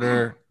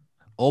water.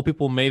 Old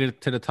people made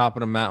it to the top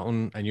of the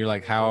mountain, and you're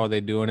like, how are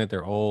they doing it?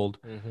 They're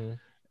old. Mm-hmm.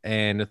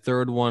 And the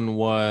third one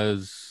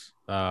was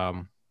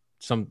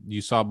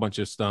you saw a bunch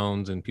of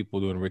stones and people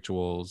doing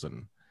rituals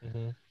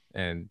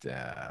and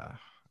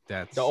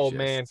that's the old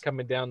man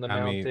coming down the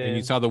mountain. And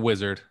you saw the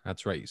wizard.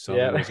 That's right. You saw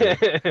the wizard.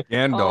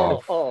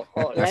 Gandalf.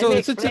 So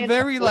it's a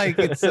very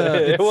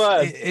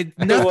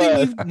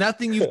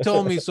nothing you've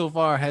told me so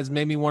far has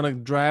made me want to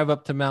drive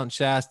up to Mount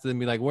Shasta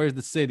and be like, where's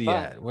the city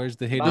at? Where's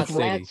the hidden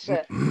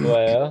city?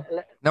 Well,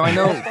 now I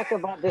know. Let's talk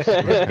about this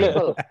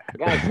people,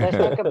 guys. Let's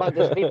talk about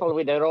these people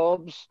with the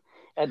robes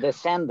and the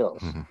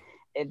sandals. Mm-hmm.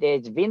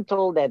 It's been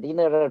told that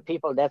inner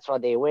people, that's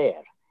what they wear.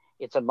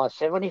 It's about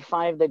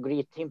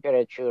 75-degree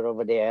temperature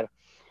over there.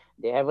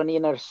 They have an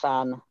inner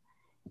sun,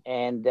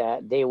 and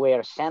they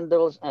wear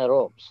sandals and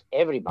robes.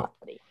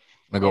 Everybody.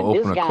 I go And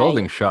open a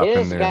clothing shop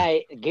in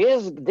there.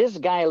 This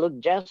guy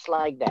looked just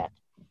like that.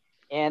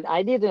 And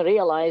I didn't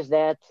realize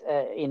that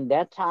in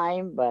that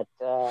time, but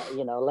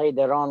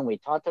later on we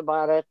thought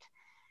about it.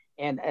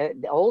 And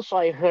also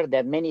I heard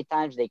that many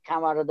times they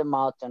come out of the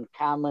mountain,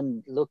 come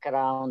and look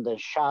around and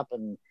shop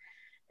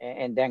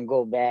and then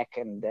go back.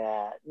 And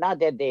not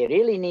that they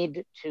really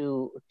need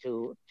to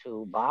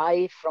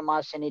buy from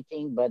us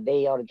anything, but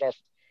they are just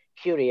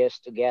curious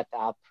to get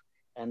up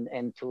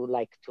and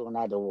to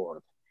another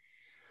world.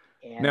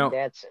 And Now,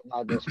 that's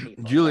about those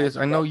people. Julius,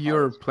 I know That's how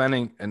you're it's-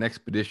 planning an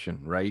expedition,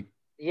 right?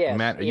 Yes.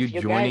 Matt, are you if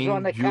you guys joining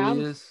wanna come,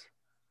 Julius?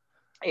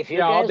 if you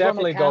Yeah, I'll guys wanna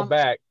definitely go come,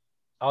 back.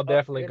 I'll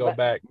definitely go but-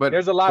 back. but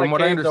There's a lot from of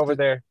what I caves over understood-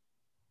 there.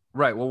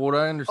 Right. Well, what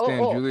I understand,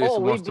 Julius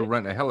we wants to do-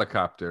 rent a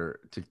helicopter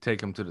to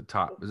take him to the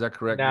top. Is that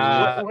correct,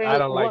 Nah, Julius? I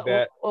don't like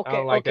that. I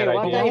don't like that what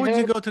idea. Why I would you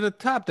heard- go to the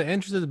top? The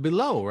entrance is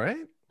below,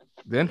 right?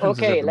 The entrance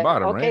is at the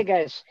bottom, okay, right?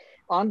 guys.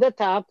 On the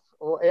top,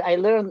 I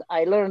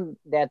learned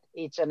that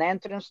it's an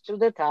entrance to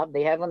the top.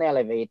 They have an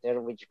elevator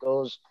which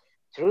goes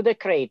through the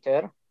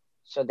crater.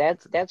 So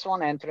that's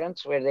one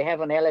entrance where they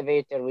have an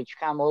elevator which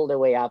come all the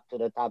way up to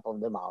the top of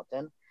the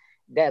mountain.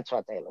 That's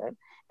what I learned.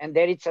 And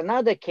there is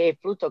another cave,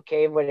 Pluto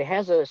Cave, where it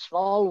has a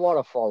small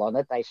waterfall on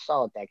it. I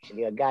saw it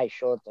actually. A guy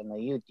showed it on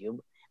YouTube.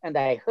 And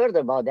I heard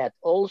about that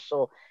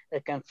also,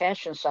 the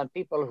confession, some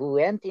people who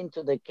went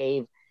into the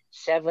cave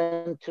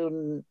 7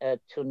 to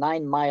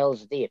 9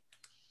 miles deep.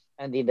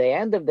 And in the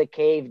end of the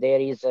cave,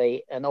 there is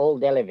an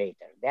old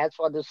elevator. That's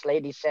what this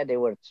lady said. There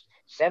were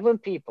 7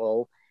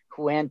 people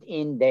who went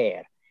in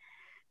there.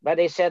 But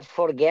they said,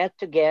 forget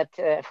to get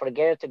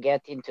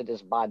into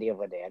this body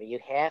over there. You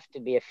have to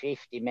be a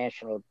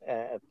fifth-dimensional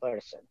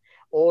person,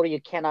 or you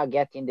cannot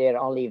get in there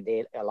only if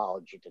they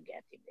allowed you to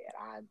get in there.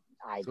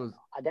 I don't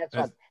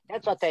know.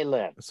 That's what I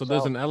learned. So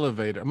there's an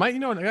elevator. Mike, you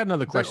know what? I got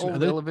another Does that question.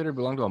 old elevator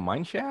belong to a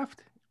mine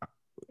shaft?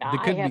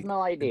 I have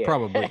no idea.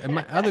 Probably. And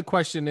my other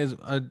question is,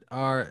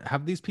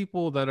 have these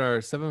people that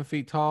are 7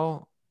 feet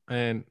tall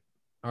and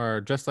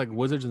are dressed like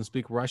wizards and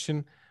speak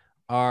Russian,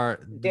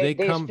 they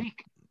come?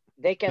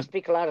 They can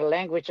speak a lot of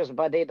languages,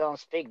 but they don't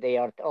speak. They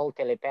are all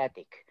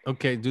telepathic.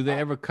 Okay. Do they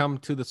ever come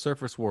to the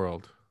surface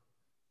world?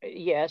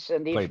 Yes,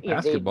 and Play if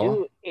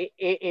basketball.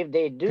 if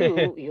they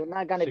do, you're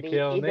not going to be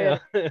Shaquille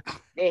either. O'Neal.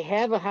 They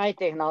have a high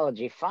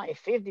technology.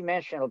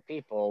 Fifth-dimensional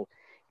people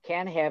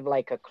can have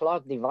like a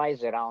clock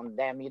device around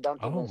them. You don't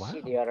Oh, even wow.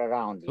 see they are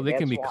around you. So they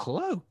can That's be why.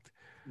 cloaked.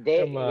 They,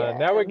 Come on.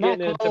 Now we're not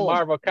getting into clothes.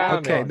 Marvel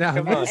Comics. Okay. Now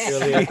Come on,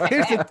 Julius.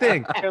 here's the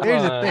thing. Come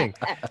Here's the on. thing.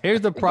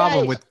 Here's the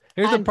problem Guys, with.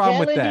 Here's the I'm problem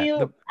with telling that.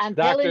 you, I'm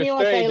Doctor telling you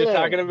what I Strange is learned.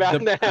 talking about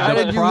The-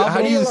 now.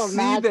 How do you Real or see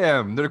not,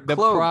 them? They're The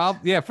close.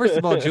 problem. Yeah. First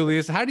of all,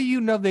 Julius, how do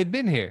you know they've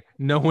been here?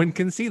 No one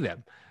can see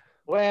them.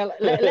 Well,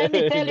 let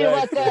me tell you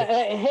what.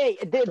 Exactly. Hey,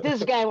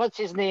 this guy, what's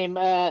his name?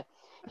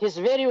 He's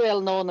very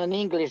well known, an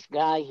English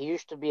guy. He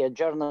used to be a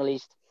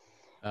journalist.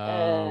 He's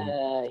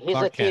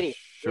Clark a Kent, theorist.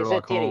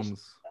 Sherlock He's a theorist.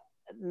 Holmes,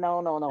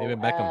 No. David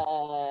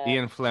Beckham.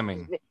 Ian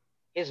Fleming.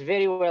 He's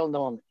very well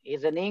known.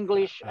 He's an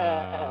English.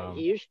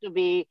 He used to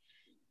be.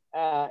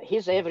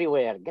 He's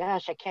everywhere.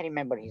 Gosh, I can't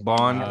remember his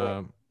Bond.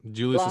 name.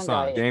 Julius Blonde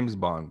guy. Assange. James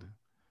Bond.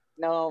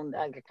 No,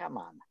 come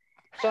on.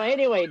 So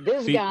anyway,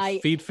 this guy.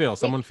 Feed Phil.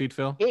 Someone feed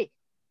Phil.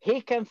 He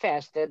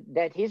confessed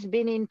that he's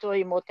been into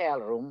a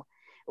motel room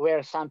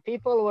where some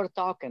people were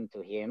talking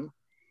to him,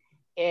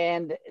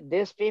 and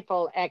these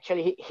people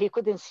actually he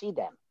couldn't see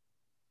them.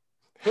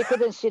 He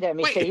couldn't see them.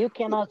 He said, "You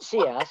cannot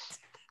see us."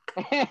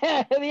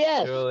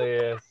 Yes.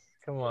 Julius.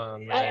 Come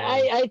on, man.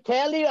 I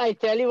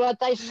tell you what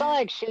I saw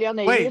actually on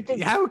a Wait,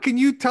 YouTube. how can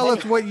you tell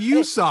us what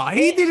you saw?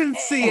 He didn't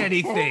see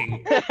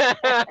anything.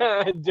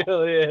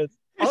 Julius.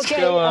 Okay,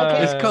 Come on.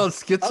 okay. It's called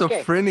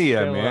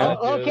schizophrenia, Come man.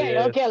 on. Okay,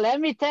 Julius. okay. Let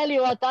me tell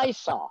you what I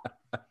saw.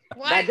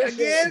 What this-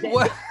 again? th-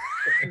 What?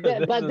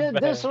 But This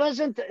is this bad.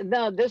 wasn't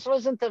this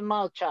wasn't in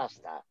Mount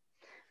Shasta.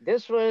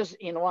 This was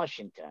in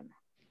Washington.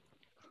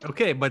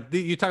 Okay, but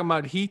you're talking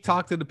about he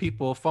talked to the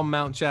people from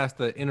Mount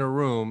Shasta in a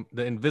room,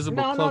 the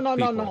invisible No, cloak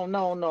people.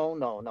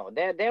 no.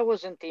 There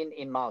wasn't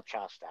in Mount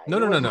Shasta. No.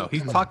 It wasn't-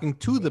 He's talking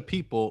to the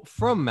people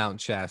from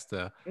Mount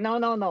Shasta.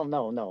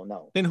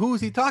 No. Then who is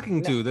he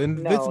talking to? The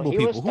invisible he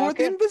was people. Who are the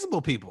talking-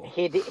 invisible people?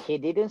 He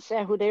didn't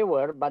say who they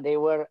were, but they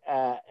were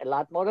a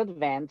lot more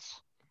advanced.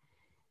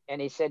 And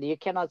he said, "You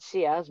cannot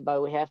see us,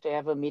 but we have to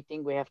have a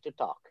meeting. We have to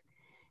talk."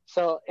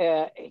 So,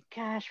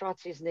 gosh,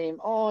 what's his name?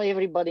 Oh,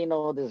 everybody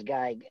know this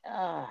guy.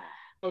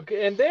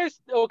 Okay, and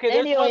there's one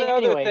Anyway.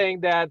 other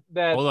thing that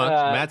Hold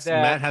on,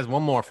 Matt has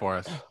one more for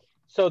us.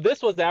 So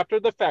this was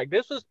after the fact.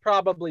 This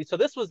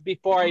was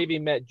before I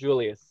even met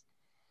Julius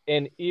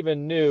and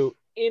even knew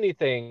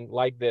anything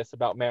like this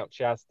about Mount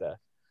Shasta.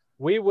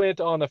 We went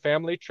on a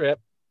family trip,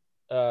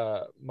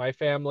 my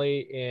family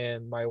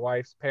and my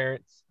wife's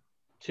parents,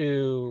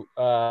 to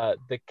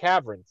the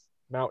caverns,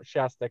 Mount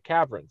Shasta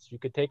caverns. You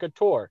could take a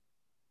tour.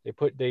 They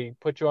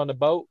put you on the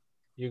boat.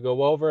 You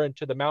go over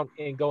into the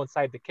mountain and go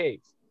inside the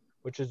caves,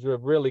 which is a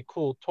really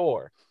cool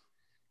tour.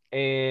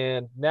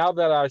 And now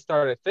that I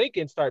start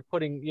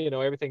putting,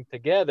 everything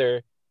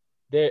together,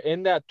 there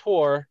in that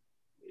tour,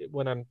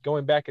 when I'm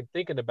going back and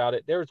thinking about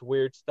it, there's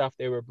weird stuff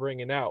they were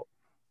bringing out.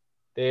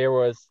 There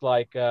was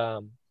like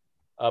a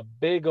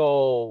big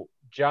old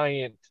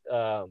giant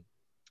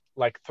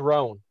like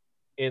throne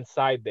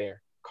inside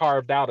there,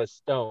 carved out of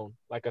stone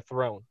like a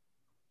throne,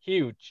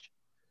 huge,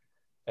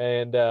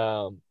 and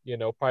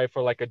probably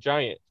for like a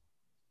giant.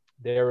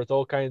 There was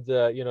all kinds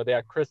of, they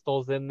had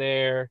crystals in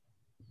there.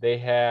 They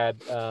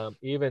had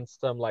even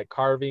some like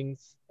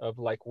carvings of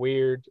like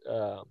weird,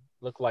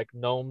 look like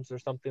gnomes or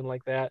something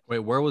like that. Wait,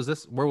 where was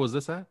this? Where was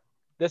this at?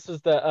 This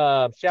is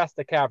the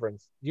Shasta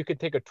Caverns. You could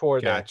take a tour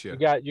Gotcha.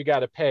 there. You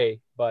got to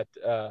pay, but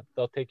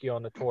they'll take you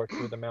on the tour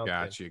through the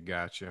mountain.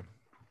 Gotcha.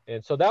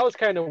 And so that was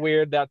kind of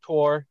weird, that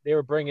tour. They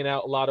were bringing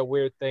out a lot of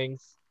weird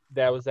things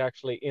that was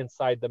actually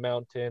inside the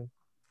mountain.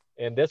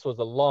 And this was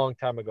a long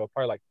time ago,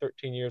 probably like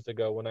 13 years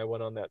ago when I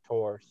went on that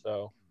tour.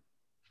 So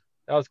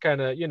that was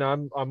kind of,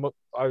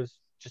 I was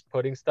just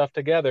putting stuff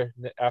together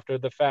after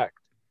the fact.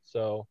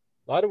 So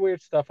a lot of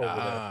weird stuff over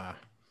there.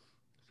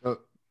 So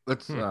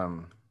let's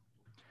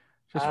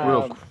just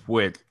real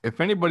quick.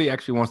 If anybody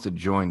actually wants to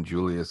join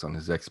Julius on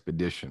his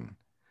expedition,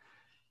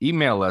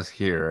 email us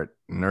here at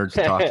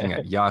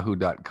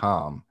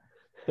nerdstalking@yahoo.com,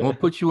 and we'll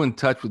put you in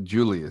touch with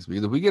Julius.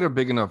 Because if we get a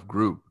big enough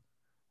group,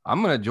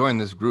 I'm going to join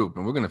this group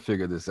and we're going to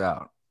figure this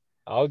out.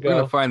 I'll go. We're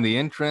going to find the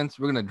entrance.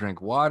 We're going to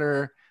drink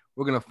water.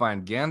 We're going to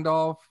find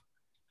Gandalf.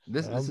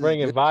 I'm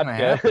bringing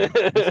vodka.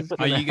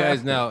 Are you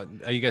guys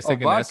taking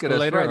the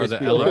escalator right, or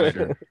the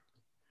elevator?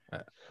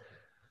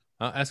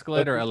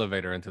 Escalator or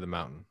elevator into the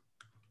mountain?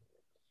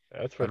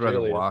 That's what I'd rather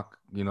really walk,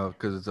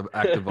 because it's an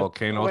active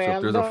volcano. So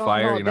if there's a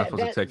fire, you're not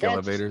supposed to take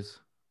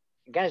elevators.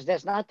 Guys,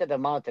 that's not at the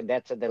mountain.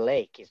 That's at the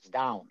lake. It's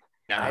down.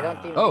 I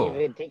don't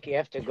even think you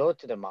have to go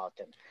to the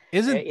mountain.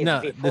 Way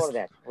before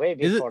that.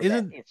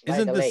 It's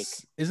by the lake.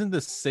 Isn't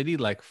the city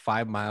like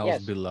 5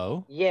 miles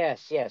below?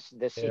 Yes,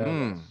 the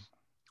city.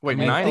 Wait,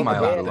 9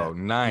 miles below.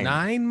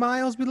 9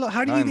 miles below.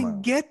 How do you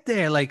even get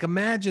there? Like,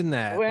 imagine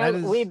that.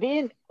 Well,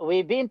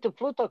 we've been to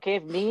Pluto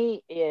Cave.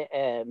 Me,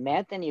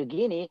 Matt, and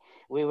Evgeny.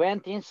 We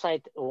went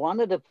inside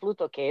one of the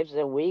Pluto caves,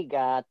 and we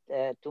got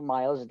 2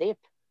 miles deep.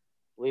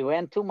 We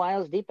went 2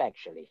 miles deep,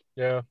 actually.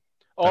 Yeah.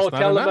 Oh,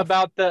 tell them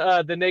about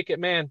the naked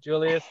man,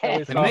 Julius.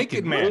 The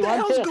naked man. What the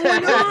hell's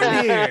going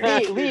on here?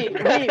 we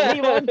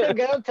want to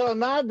go to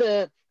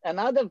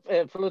another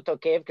Pluto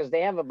cave because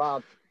they have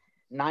about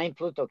 9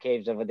 Pluto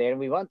caves over there.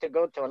 We want to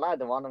go to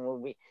another one,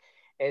 and we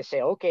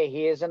say, okay,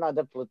 here's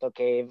another Pluto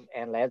cave,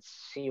 and let's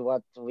see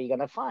what we're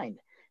gonna find.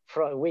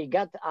 We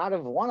got out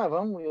of one of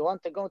them. We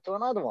want to go to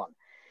another one.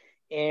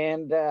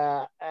 And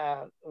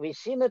we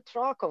seen a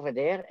truck over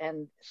there,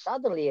 and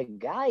suddenly a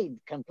guy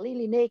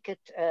completely naked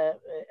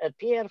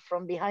appeared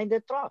from behind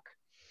the truck.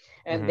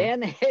 And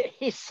then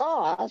he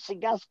saw us, he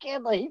got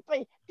scared, he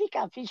picked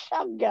up his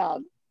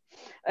shotgun.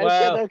 I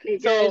said, okay,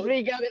 guys,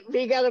 we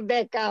gotta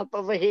back up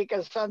over here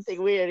because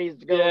something weird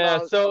is going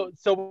on. So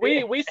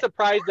we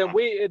surprised them.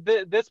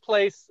 This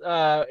place,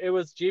 it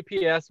was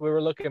GPS, we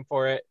were looking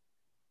for it,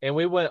 and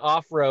we went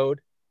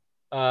off-road.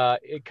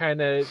 It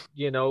kind of,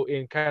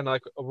 in kind of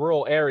like a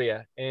rural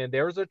area. And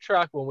there was a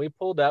truck. When we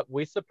pulled up,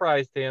 we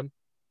surprised him.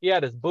 He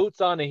had his boots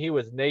on and he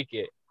was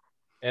naked.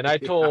 And I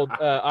told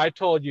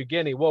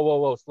Evgeny,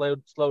 whoa,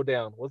 slow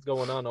down. What's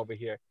going on over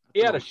here?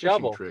 He had a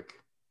shovel. Trick.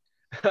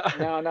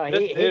 No,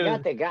 he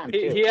got the gun.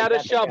 He had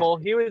a shovel.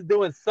 He was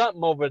doing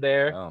something over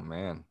there. Oh,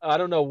 man. I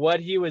don't know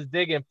what he was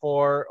digging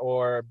for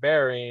or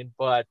burying,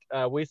 but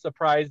we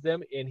surprised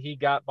him, and he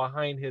got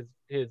behind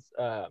his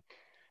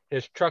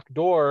truck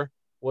door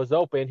was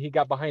open. He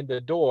got behind the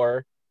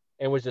door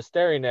and was just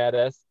staring at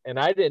us. And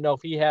I didn't know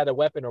if he had a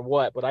weapon or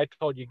what, but I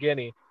told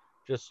Evgeny,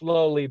 just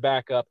slowly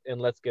back up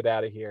and let's get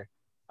out of here.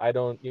 I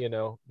don't,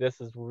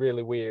 this is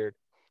really weird.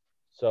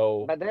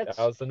 So that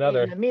was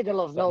another in the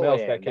middle of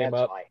nowhere that came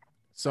up. Why.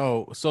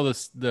 So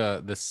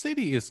the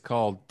city is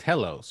called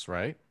Telos,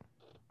 right?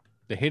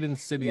 The hidden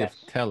city of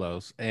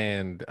Telos.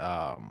 And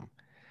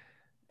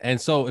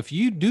so if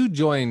you do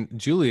join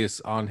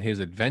Julius on his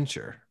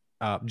adventure,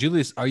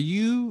 Julius,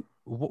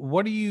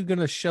 what are you going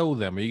to show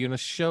them? Are you going to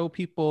show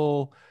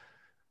people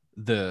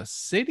the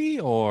city,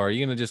 or are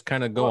you going to just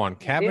kind of go on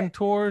cabin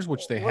tours,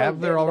 which they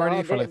have there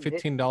already for like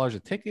 $15 a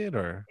ticket?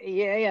 Or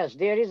yes,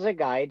 there is a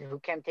guide who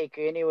can take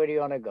you anywhere you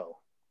want to go.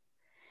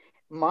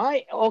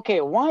 Why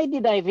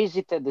did I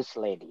visit this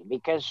lady?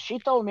 Because she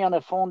told me on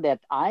the phone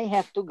that I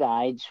have 2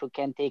 guides who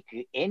can take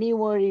you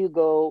anywhere you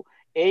go,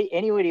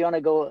 anywhere you want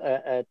to go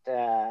at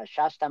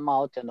Shasta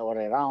Mountain or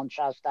around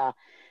Shasta.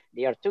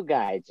 There are 2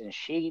 guides, and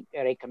she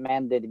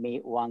recommended me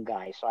one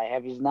guy. So I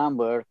have his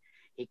number.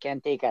 He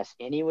can take us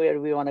anywhere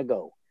we want to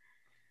go.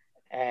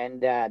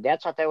 And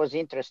that's what I was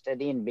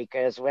interested in,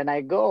 because when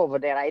I go over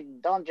there, I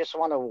don't just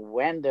want to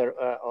wander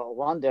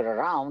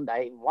around.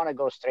 I want to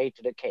go straight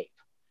to the cave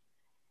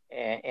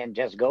and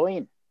just go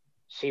in,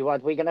 see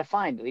what we're going to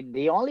find.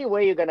 The only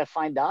way you're going to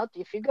find out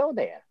if you go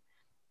there.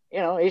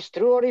 It's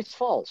true or it's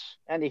false.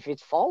 And if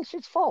it's false,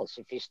 it's false.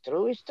 If it's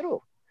true, it's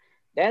true.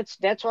 That's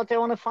what I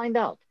want to find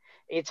out.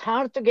 It's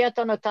hard to get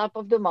on the top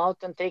of the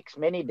mountain, takes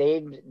many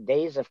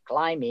days of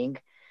climbing,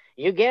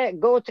 You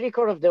go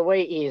 3/4 of the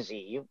way easy,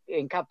 you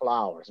in a couple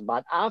hours.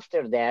 But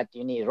after that,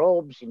 you need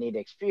ropes, you need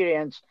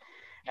experience.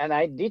 And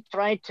I did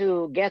try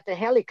to get a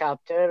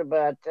helicopter,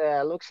 but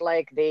looks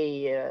like they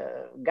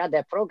got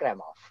that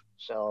program off.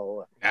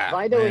 So,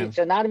 by the way, it's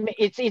an army.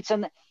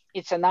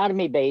 It's an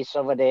army base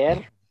over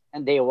there,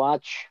 and they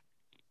watch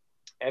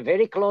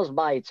very close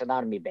by. It's an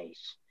army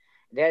base.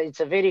 There, it's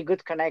a very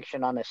good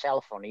connection on a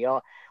cell phone.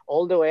 You're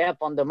all the way up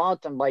on the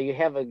mountain, but you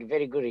have a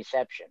very good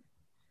reception.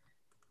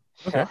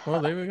 Okay,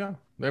 well there we go.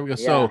 There we go.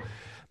 Yeah. So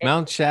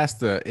Mount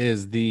Shasta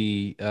is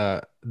the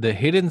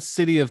hidden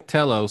city of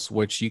Telos,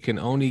 which you can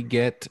only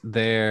get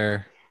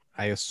there,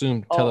 I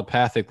assume,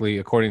 telepathically,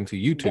 according to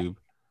YouTube.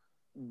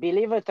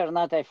 Believe it or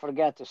not, I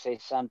forgot to say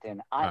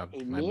something.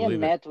 Me and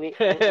Matt,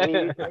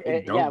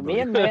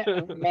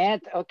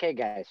 Matt. Okay,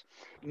 guys,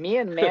 me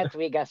and Matt,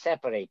 we got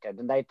separated,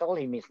 and I told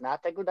him it's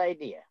not a good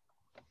idea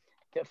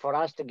for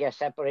us to get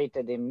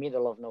separated in the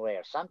middle of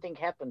nowhere. Something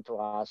happened to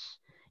us,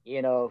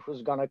 you know,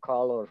 who's gonna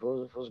call or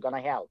who's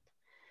gonna help?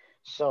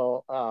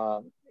 So,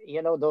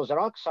 you know, those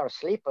rocks are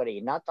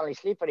slippery. Not only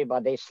slippery,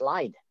 but they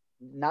slide.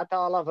 Not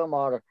all of them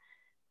are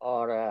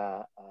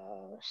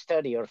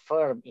sturdy or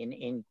firm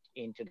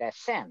into that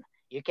sand.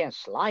 You can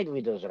slide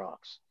with those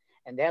rocks,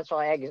 and that's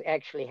what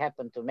actually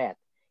happened to Matt.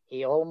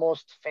 He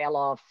almost fell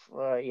off.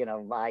 You know,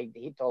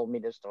 he told me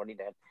the story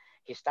that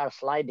he started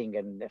sliding,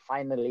 and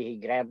finally he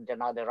grabbed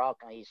another rock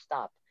and he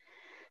stopped.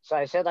 So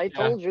I said, I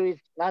told you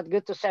it's not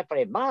good to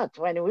separate. But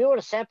when we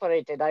were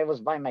separated, I was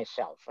by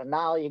myself. And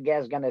now you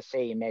guys gonna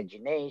say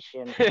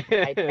imagination.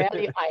 I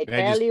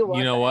tell you what.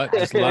 You know what?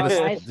 Just let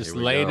us just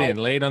lay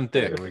it on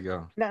thick. There we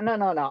go.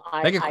 No.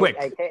 Make it quick.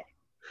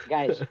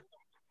 Guys,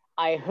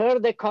 I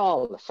heard the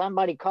call.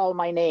 Somebody called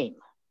my name.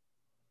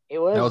 It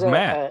was that was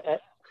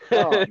Matt.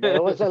 No,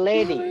 it was a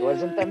lady. It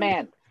wasn't a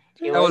man.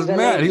 That was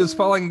Matt. Lady. He was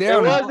falling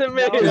down. It wasn't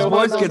me. His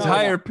voice gets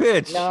higher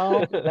pitched.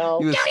 No.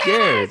 He was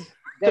scared.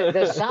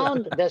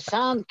 The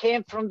sound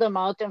came from the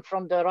mountain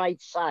from the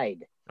right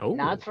side,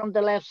 not from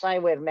the left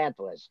side where Matt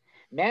was.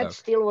 Matt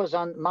still was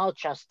on Mount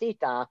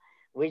Chastita,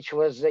 which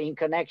was in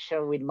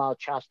connection with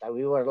Mount Shasta.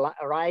 We were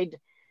right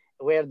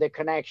where the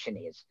connection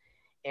is.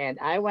 And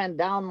I went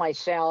down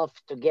myself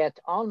to get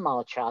on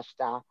Mount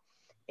Shasta.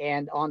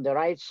 And on the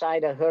right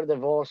side, I heard a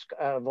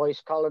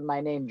voice calling my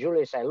name,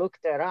 Julius. I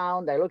looked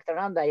around, I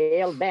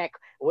yelled back,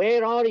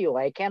 "Where are you?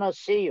 I cannot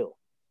see you."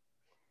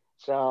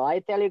 So I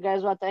tell you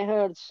guys what I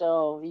heard.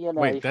 So, you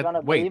know, if you want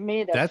to believe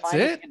me, that's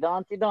fine. It? If you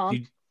don't, you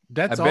don't.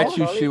 That's I bet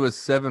you she was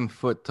 7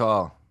 foot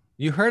tall.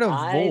 You heard a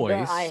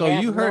voice. I so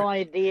have you heard no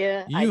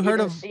idea. You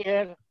heard of see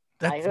her.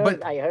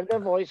 I heard a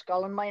voice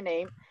calling my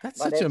name. That's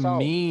such a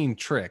mean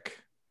trick.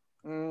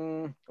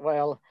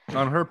 Well,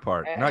 on her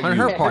part, not on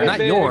you. her part, not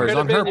yours.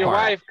 On her part. Your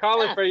wife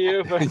calling for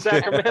you from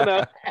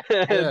Sacramento.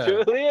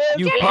 Julius,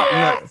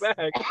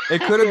 it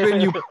could have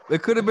been you.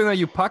 It could have been that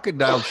you pocket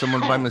dialed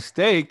someone by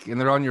mistake, and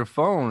they're on your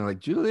phone, like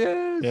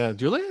Julius. Yeah,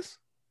 Julius,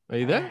 are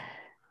you there?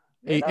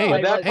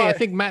 I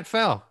think Matt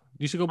fell.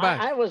 You should go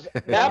back.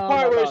 That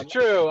part was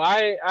true.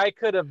 I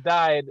could have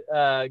died.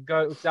 I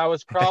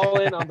was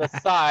crawling on the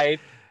side,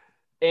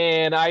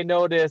 and I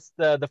noticed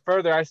the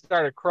further I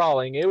started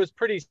crawling, it was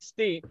pretty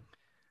steep.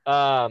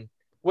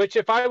 Which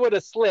if I would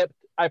have slipped,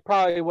 I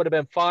probably would have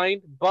been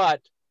fine. But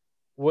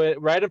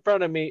right in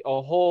front of me,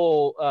 a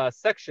whole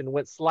section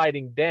went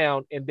sliding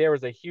down, and there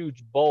was a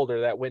huge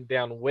boulder that went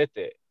down with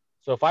it.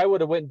 So if I would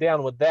have went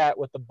down with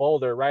the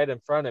boulder right in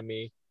front of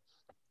me,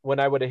 when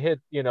I would have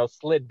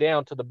slid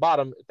down to the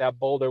bottom, that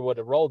boulder would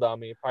have rolled on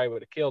me. It probably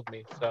would have killed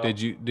me. So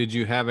did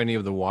you have any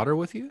of the water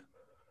with you?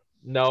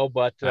 No,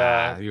 but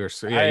you're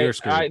screwed.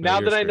 Now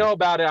that I know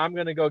about it, I'm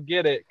gonna go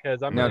get it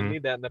because I'm gonna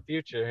need that in the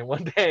future and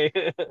one day.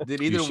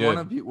 Did either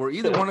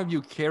one of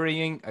you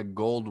carrying a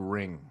gold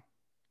ring?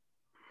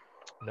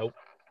 Nope.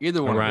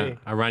 Either one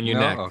around your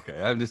neck.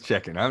 Okay, I'm just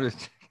checking.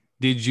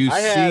 Did you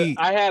see?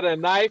 I had a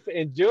knife,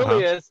 and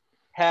Julius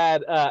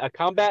had a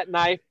combat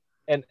knife,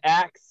 an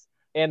axe,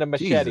 and a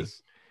machete.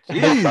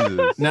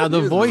 Jesus. Now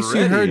the voice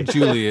you heard,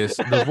 Julius,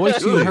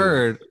 you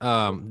heard,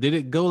 did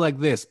it go like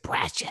this?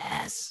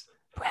 Precious.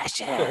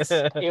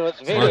 It was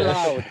very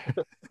loud,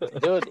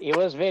 dude. It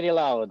was very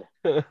loud.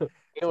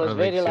 It was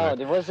very loud.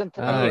 It wasn't.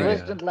 It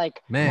wasn't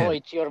like,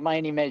 it's your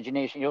mind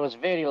imagination. It was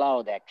very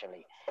loud,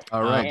 actually.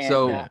 All right.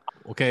 And,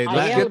 okay,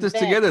 let's get this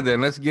together then.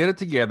 Let's get it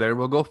together.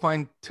 We'll go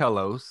find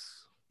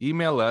Telos.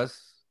 Email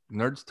us,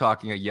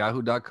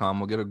 nerdstalking@yahoo.com.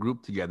 We'll get a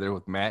group together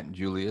with Matt and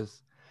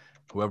Julius,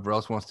 whoever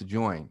else wants to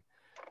join.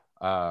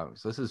 So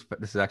this is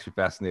actually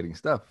fascinating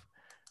stuff.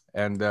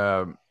 And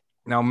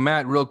now,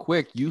 Matt, real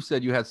quick, you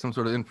said you had some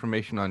sort of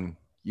information on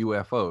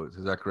UFOs.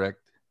 Is that correct?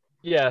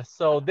 Yeah.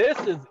 So this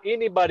is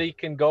anybody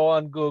can go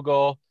on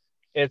Google.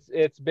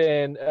 It's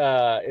been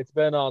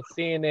on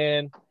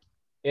CNN,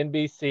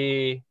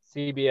 NBC,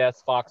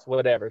 CBS, Fox,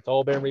 whatever. It's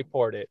all been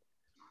reported.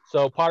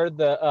 So part of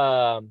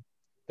the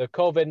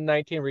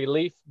COVID-19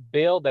 relief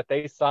bill that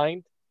they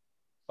signed.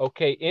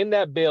 Okay, in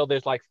that bill,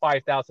 there's like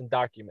 5,000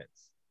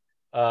 documents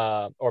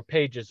or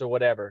pages or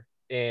whatever,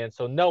 and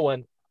so no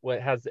one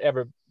has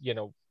ever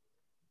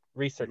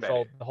research Right.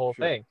 all the whole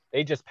Sure. thing.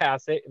 They just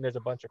pass it, and there's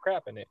a bunch of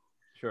crap in it.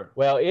 Sure.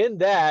 Well, in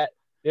that,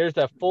 there's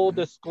a full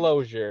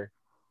disclosure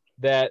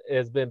that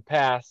has been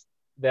passed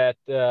that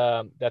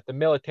that the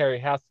military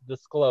has to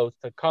disclose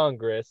to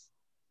Congress,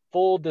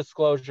 full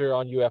disclosure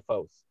on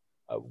UFOs.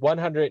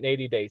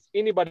 180 days.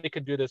 Anybody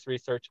could do this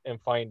research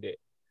and find it.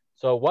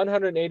 So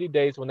 180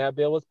 days when that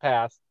bill was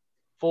passed,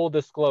 full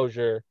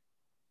disclosure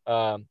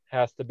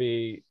has to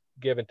be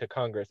given to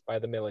Congress by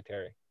the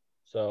military.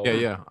 So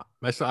Yeah.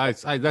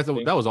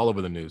 That was all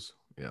over the news.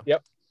 Yeah.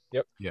 Yep.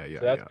 Yeah.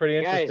 So that's pretty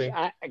interesting.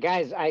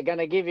 Guys, I'm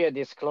gonna give you a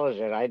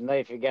disclosure. I don't know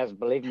if you guys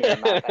believe me or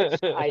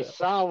not. I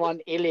saw one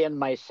alien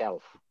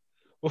myself.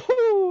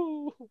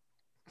 Woo!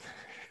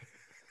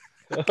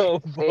 Oh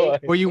boy.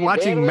 Were you See,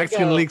 watching there we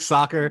Mexican go. League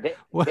soccer?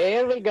 What?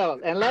 There we go.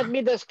 And let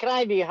me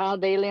describe you how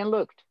the alien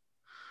looked.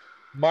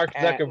 Mark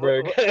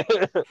Zuckerberg.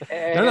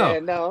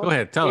 No. Go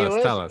ahead. Tell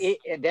us.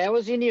 That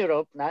was in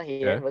Europe, not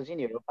here. Okay. It was in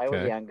Europe. I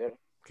was Okay. younger.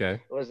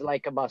 Okay. It was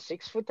like about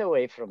 6 foot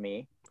away from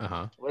me.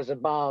 Uh-huh. It was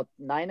about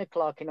 9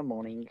 o'clock in the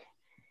morning.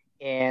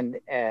 And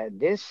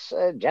this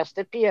just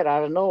appeared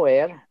out of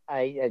nowhere.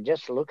 I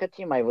just look at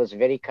him. I was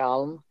very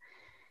calm.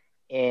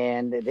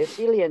 And this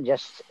alien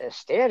just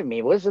stared at me.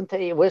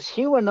 It was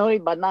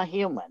humanoid, but not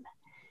human.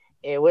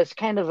 It was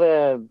kind of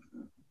a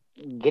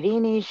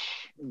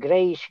greenish,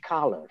 grayish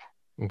color.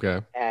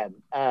 Okay.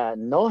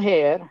 No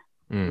hair,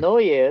 Mm. no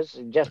ears,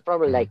 just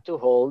probably like 2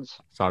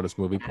 holes. Saw this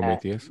movie,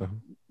 Prometheus.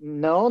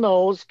 No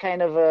nose,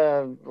 kind of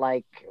a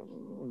like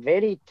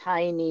very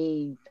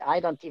tiny. I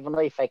don't even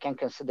know if I can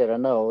consider a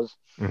nose.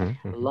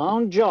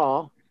 Long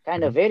jaw,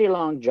 kind of very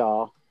long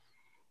jaw,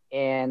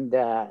 and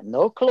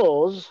no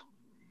clothes,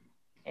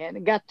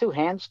 and got 2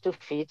 hands, 2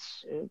 feet.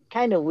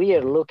 Kind of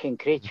weird looking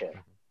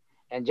creature,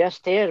 and just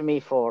stared at me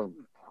for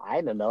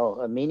I don't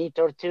know a minute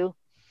or 2.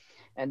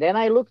 And then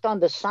I looked on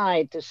the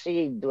side to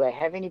see, do I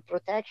have any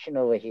protection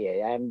over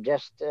here? I'm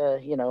just,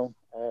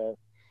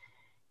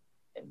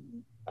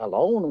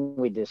 alone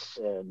with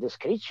this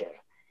creature.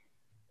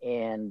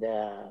 And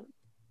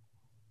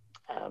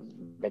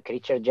the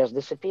creature just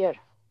disappeared,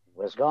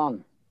 was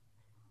gone.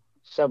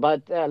 So,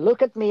 but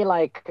look at me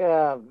like,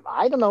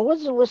 I don't know,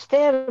 was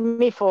staring at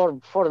me for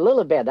a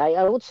little bit.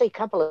 I would say a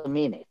couple of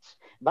minutes.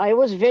 But I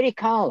was very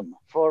calm.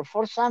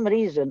 For some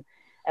reason,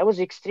 I was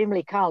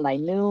extremely calm. I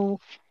knew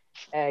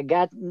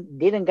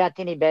didn't got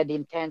any bad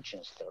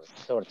intentions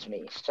towards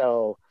me.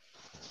 So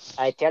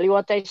I tell you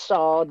what I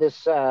saw.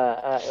 This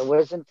it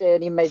wasn't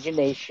an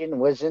imagination,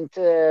 wasn't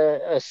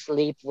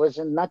asleep,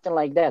 wasn't nothing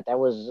like that. I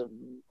was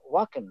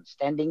walking,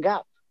 standing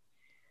up.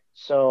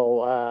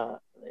 So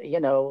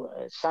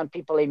some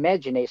people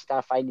imagine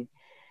stuff.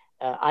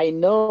 I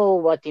know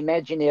what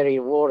imaginary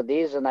world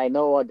is, and I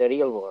know what the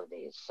real world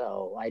is.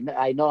 So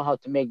I know how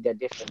to make that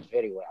difference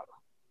very well.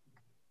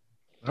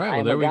 All right, well,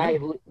 I'm there a we guy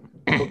go.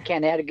 who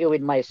can argue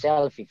with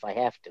myself if I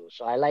have to.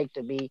 So I like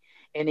to be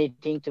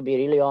anything to be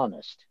really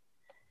honest.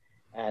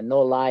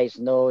 No lies,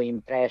 no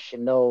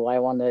impression, no, I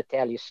want to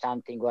tell you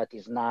something what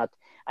is not.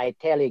 I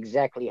tell you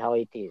exactly how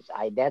it is.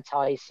 That's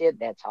how I see it.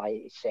 That's how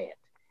I say it.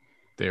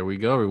 There we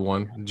go,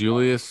 everyone.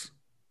 Julius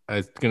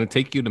is going to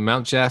take you to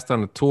Mount Shasta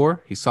on a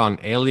tour. He saw an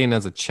alien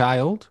as a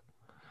child.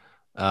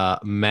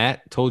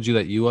 Matt told you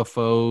that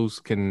UFOs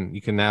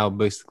you can now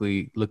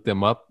basically look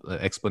them up,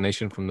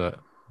 explanation from the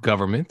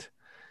government.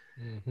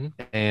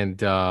 And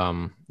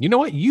you know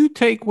what, you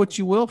take what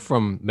you will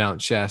from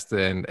Mount Shasta,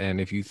 and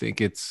if you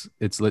think it's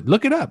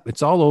look it up.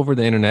 It's all over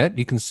the internet.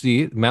 You can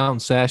see it,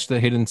 Mount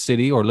Shasta Hidden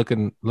City, or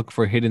look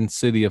for Hidden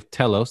City of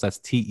Telos. That's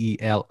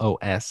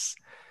Telos.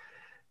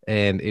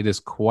 And it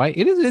is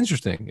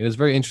interesting. It is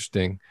very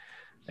interesting.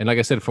 And like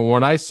I said, from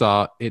what I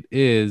saw, it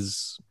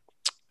is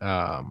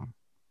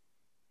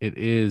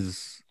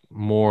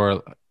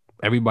more,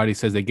 everybody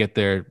says they get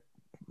there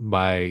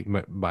by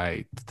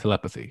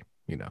telepathy,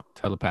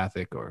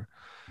 telepathic, or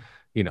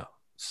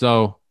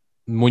so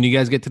when you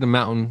guys get to the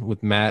mountain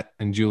with Matt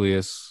and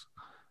Julius,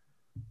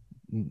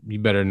 you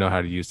better know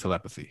how to use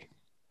telepathy.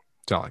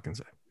 That's all I can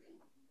say.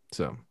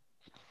 So,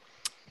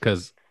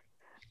 because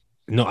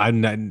no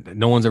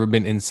one's ever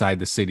been inside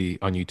the city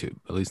on YouTube,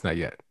 at least not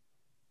yet,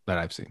 that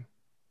I've seen.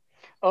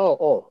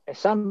 Oh,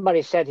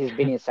 somebody said he's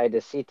been inside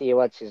the city.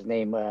 What's his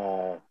name?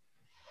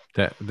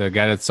 The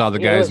guy that saw the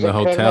guys in the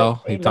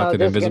hotel. He talked to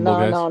the invisible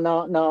guys.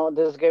 No.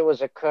 This guy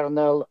was a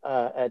colonel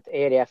at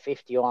Area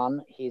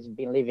 51. He's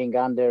been living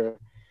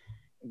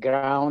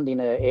underground in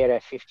Area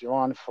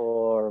 51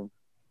 for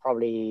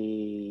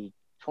probably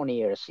 20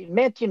 years.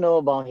 Matt, you know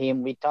about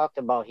him. We talked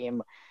about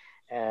him.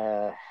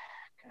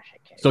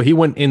 So he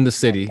went in the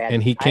city,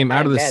 and he came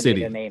out of the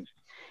city.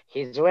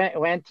 He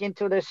went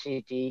into the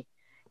city.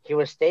 He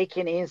was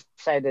taken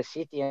inside the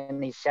city,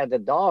 and he said the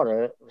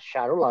daughter,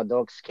 Sharula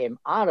Dogs, came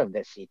out of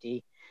the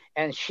city,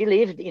 and she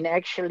lived in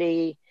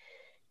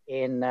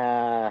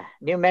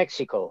New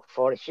Mexico.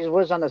 She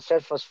was on the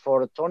surface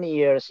for 20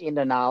 years, in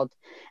and out.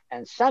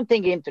 And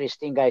something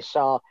interesting I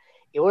saw,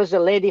 it was a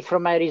lady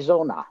from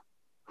Arizona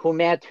who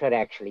met her,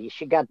 actually.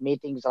 She got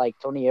meetings like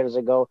 20 years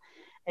ago,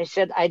 and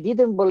said, I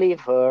didn't believe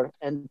her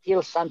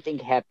until something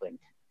happened.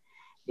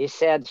 She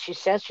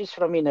says she's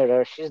from Inner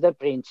Earth. She's the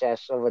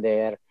princess over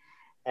there,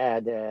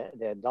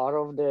 the daughter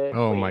of the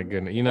Oh queen. my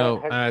goodness! You know,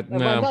 No,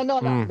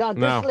 this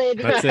no,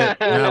 lady. that's it.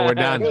 No, we're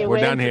done. They We're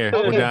done went- here.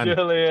 okay. We're done.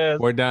 Julius.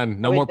 We're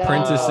done. No We're more done.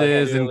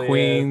 princesses and Julius.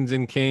 queens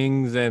and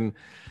kings and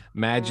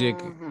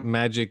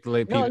magic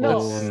lay No, people.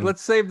 no. and-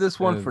 Let's save this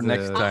one for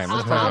next time.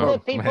 Let's talk Other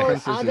about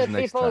princesses other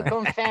next people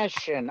time.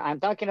 confession. I'm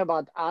talking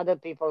about other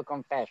people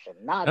confession,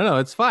 not No,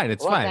 it's fine.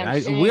 It's What fine. I'm I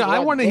saying, I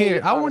what want to they hear.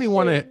 are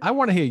saying. I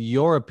want to hear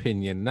your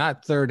opinion,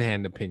 not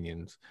third-hand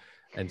opinions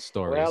and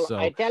stories. well. so,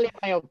 I tell you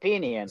my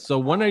opinion. so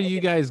when are you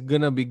guys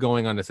gonna be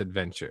going on this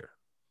adventure?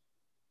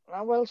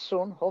 Well,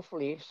 soon,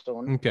 hopefully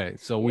soon. Okay,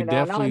 so we You know,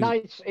 definitely. now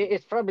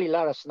it's probably a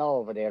lot of snow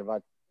over there,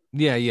 but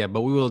Yeah,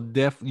 but we will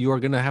you are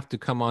gonna have to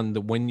come on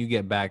when you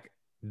get back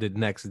the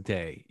next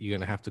day. You're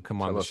gonna have to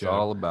come on Tell the us show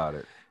all about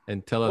it.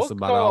 and tell us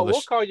about all the.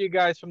 We'll call you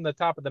guys from the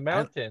top of the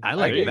mountain. I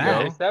like There you go.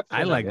 that. Reception,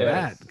 I like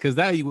guess. that because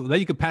that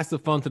you could pass the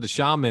phone to the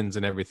shamans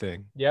and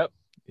everything. Yep.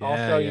 I'll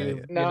Yeah, show yeah,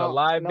 you, yeah.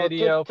 live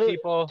video,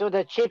 people. to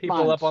the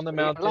chipmunks. up on the We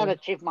have a lot mountain.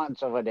 of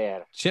chipmunks over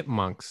there.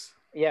 Chipmunks.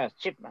 Yeah,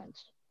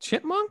 chipmunks.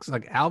 Chipmunks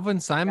like Alvin,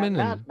 Simon,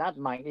 and Not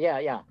mine.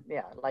 Yeah,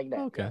 like that.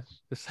 okay.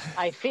 yes.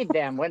 I feed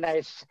them. When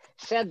I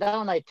sat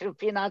down, I threw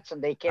peanuts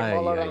and they came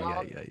all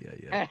around.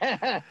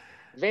 Yeah.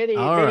 Very,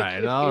 All very right,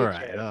 cute all right,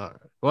 creatures. all right.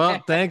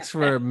 Well, thanks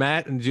for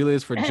Matt and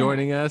Julius for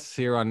joining us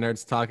here on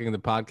Nerds Talking the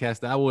podcast.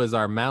 That was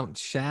our Mount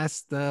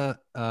Shasta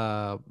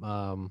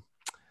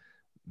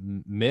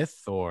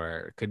myth, or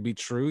it could be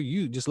true.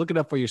 You just look it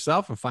up for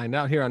yourself and find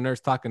out here on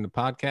Nerds Talking the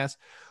podcast.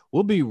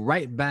 We'll be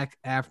right back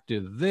after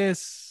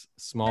this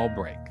small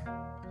break.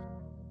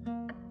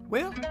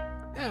 Well,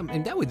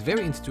 and that was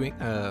very interesting.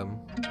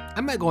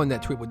 I might go on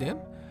that trip with them.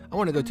 I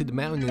want to go to the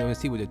mountain and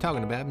see what they're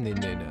talking about, and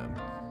then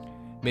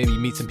maybe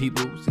meet some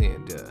people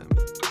and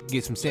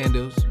get some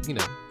sandals,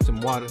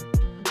 some water.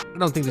 I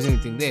don't think there's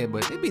anything there,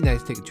 but it'd be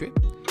nice to take a trip.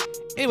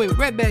 Anyway,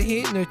 right back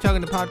here, and they're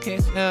talking the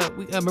podcast.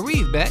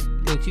 Marie's back,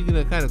 and she's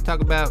gonna kind of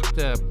talk about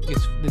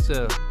this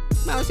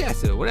Mount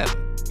Shasta or whatever.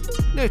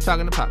 They're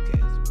talking the podcast.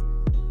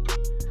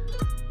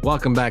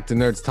 Welcome back to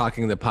Nerds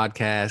Talking the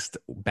podcast.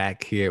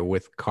 Back here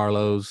with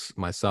Carlos,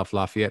 myself,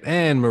 Lafayette,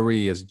 and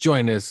Marie has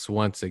joined us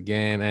once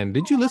again. And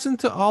did you listen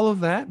to all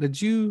of that?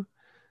 Did you?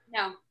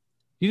 No.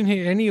 You didn't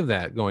hear any of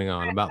that going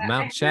on about I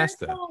Mount heard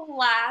Shasta? the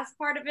last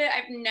part of it.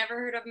 I've never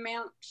heard of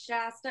Mount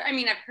Shasta. I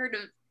mean, I've heard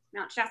of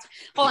Mount Shasta.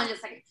 Hold on just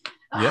a second.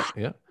 Yep.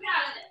 Get out of it.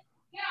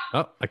 Get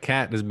out. Oh, a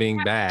cat is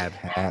being bad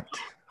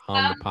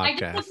on the I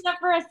just podcast. looked it up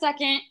for a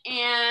second,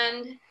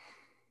 and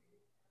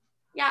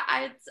yeah,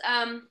 it's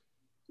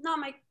not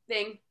my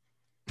thing.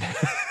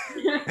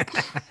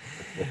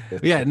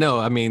 Yeah, no,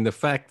 I mean, the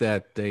fact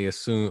that they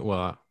assume,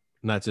 well,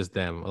 not just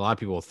them, a lot of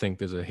people think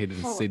there's a hidden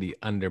Oh. city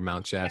under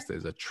Mount Shasta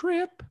is a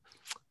trip.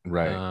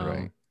 Right, Um,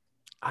 right.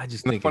 I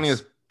just The think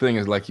funniest thing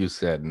is, like you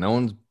said, no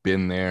one's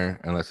been there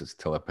unless it's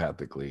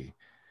telepathically,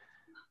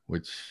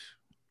 which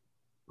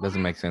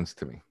doesn't make sense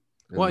to me.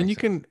 Doesn't well, and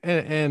make you sense. can,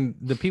 and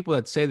the people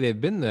that say they've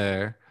been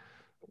there,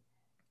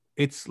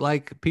 it's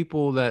like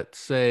people that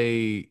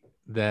say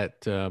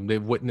that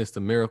they've witnessed a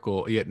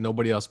miracle, yet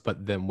nobody else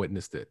but them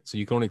witnessed it. So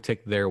you can only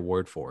take their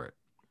word for it.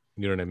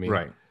 You know what I mean?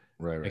 Right.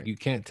 Like you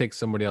can't take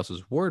somebody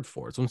else's word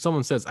for it. So when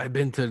someone says, "I've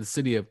been to the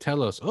city of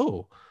Telos,"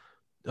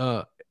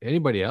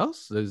 anybody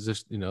else? Is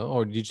this,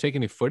 or did you take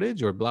any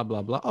footage or blah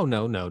blah blah? Oh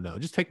no,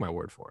 just take my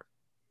word for it.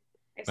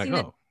 I've Like, seen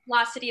the oh.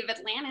 lost city of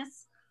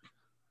Atlantis.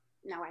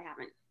 No, I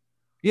haven't.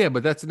 Yeah,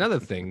 but that's another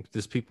thing.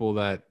 There's people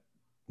that,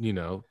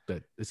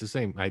 that it's the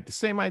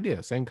same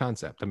idea, same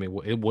concept. I mean,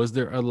 was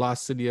there a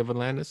lost city of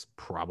Atlantis?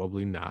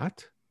 Probably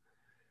not.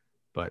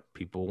 But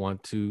people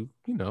want to,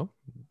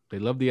 they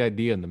love the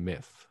idea and the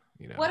myth.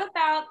 What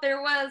about there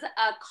was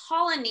a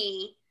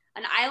colony,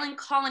 an island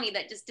colony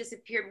that just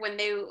disappeared when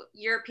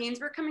Europeans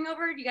were coming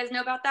over? Do you guys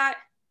know about that?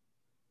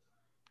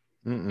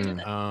 Mm-mm. It's in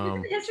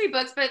the history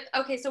books, but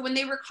okay, so when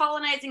they were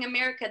colonizing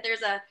America,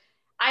 there's a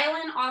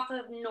island off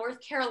of North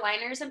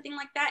Carolina or something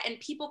like that, and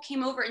people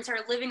came over and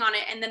started living on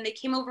it, and then they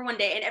came over one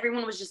day and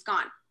everyone was just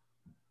gone.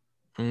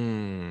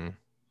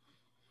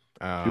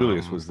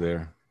 Julius was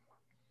there.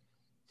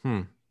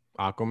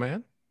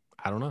 Aquaman?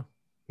 I don't know.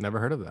 Never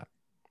heard of that.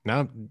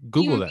 Now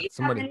Google that. It's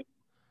Somebody. in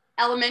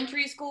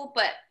elementary school,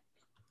 but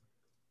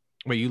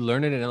Wait, you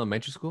learned it in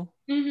elementary school?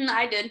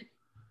 I did.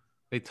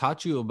 They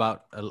taught you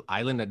about an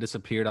island that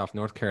disappeared off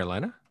North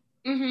Carolina?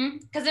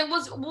 Because it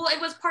was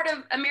part of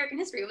American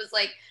history. It was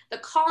like the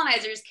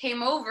colonizers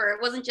came over.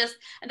 It wasn't just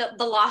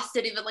the lost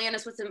city of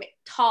Atlantis with some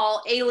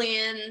tall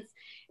aliens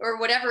or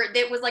whatever.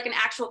 It was like an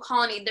actual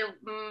colony. There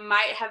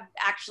might have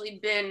actually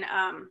been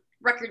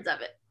records of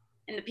it,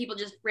 and the people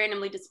just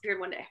randomly disappeared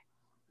one day.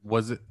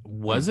 Was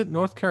it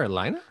North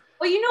Carolina?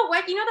 Well, you know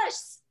what? You know that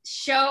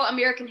show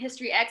American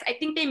History X? I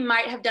think they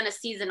might have done a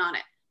season on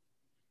it.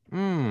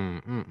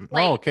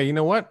 Oh, okay. You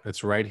know what?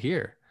 It's right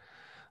here.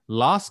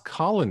 Lost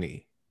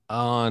Colony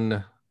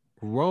on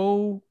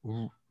Roanoke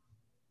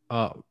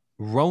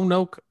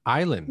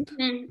Island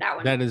That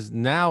one. that is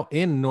now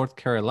in North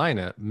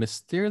Carolina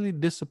mysteriously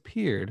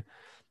disappeared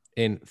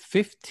in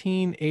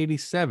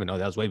 1587. Oh,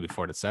 that was way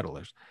before the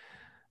settlers.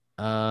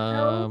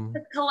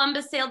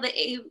 Columbus sailed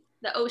the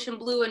ocean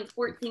blue in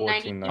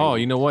 1490. Oh,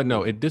 you know what?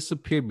 No, it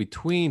disappeared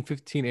between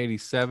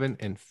 1587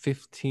 and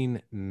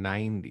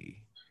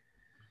 1590.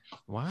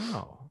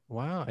 Wow.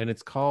 And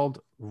it's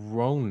called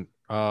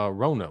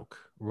Roanoke.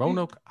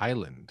 Roanoke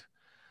Island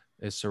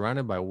is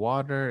surrounded by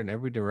water in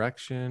every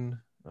direction.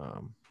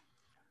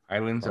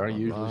 Islands are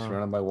usually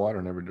surrounded by water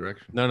in every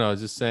direction. No, I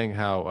was just saying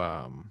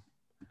how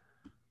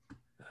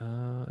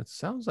it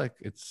sounds like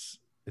it's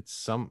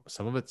some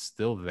of it's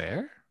still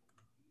there.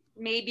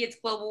 Maybe it's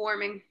global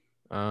warming.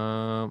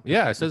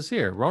 Yeah, it says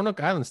here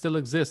Roanoke Island still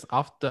exists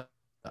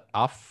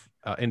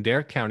in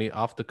Dare County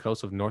off the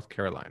coast of North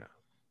Carolina.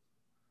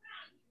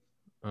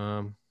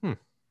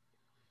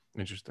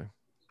 Interesting.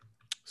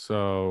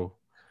 So,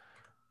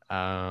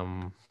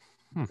 Sorry,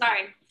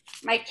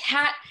 my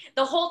cat.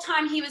 The whole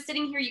time he was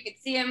sitting here, you could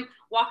see him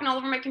walking all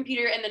over my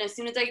computer, and then as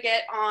soon as I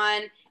get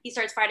on, he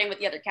starts fighting with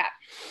the other cat.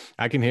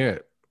 I can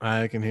hear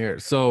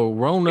it. So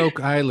Roanoke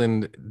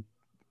Island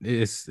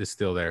is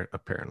still there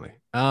apparently,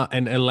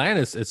 and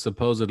Atlantis is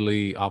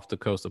supposedly off the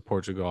coast of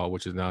Portugal,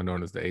 which is now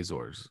known as the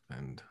Azores.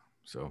 And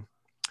so,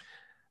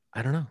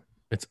 I don't know.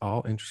 It's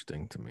all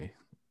interesting to me.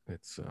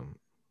 It's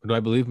do I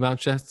believe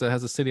Mount Shasta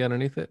has a city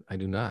underneath it? I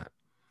do not.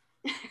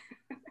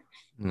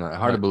 No,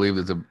 hard to believe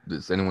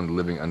there's anyone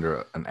living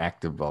under an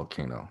active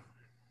volcano.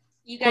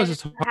 You guys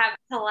have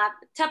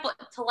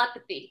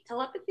telepathy.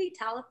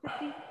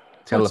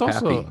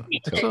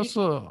 It's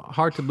also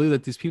hard to believe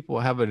that these people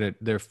have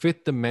their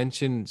fifth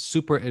dimension,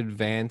 super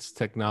advanced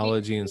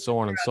technology, and so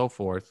on and so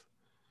forth,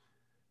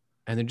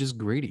 and they're just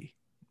greedy.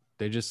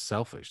 They're just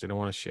selfish. They don't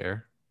want to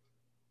share.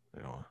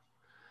 They don't want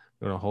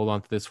to hold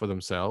on to this for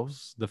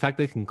themselves. The fact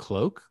they can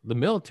cloak, the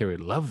military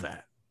love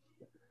that,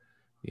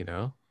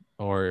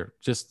 or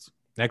just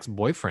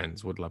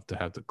ex-boyfriends would love to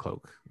have the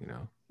cloak,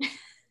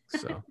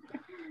 So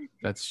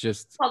that's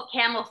just called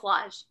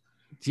camouflage.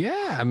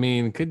 Yeah, I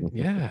mean,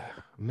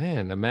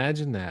 man,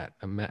 imagine that.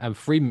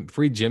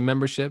 Free gym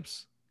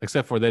memberships,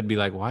 except for they'd be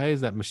like, why is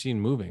that machine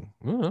moving?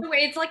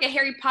 Wait, it's like a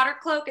Harry Potter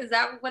cloak. Is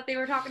that what they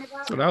were talking about?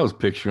 That's what I was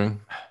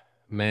picturing.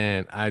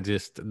 Man,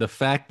 the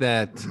fact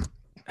that,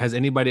 has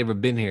anybody ever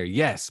been here?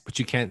 Yes, but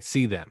you can't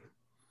see them.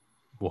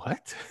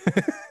 What?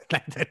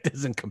 that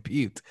doesn't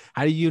compute.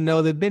 How do you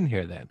know they've been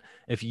here then?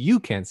 If you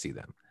can't see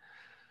them,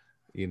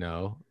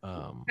 Got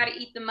to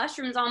eat the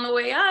mushrooms on the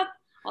way up.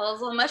 All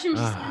those little mushrooms.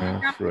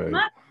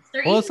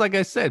 Well, it's like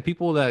I said,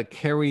 people that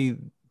carry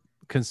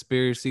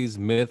conspiracies,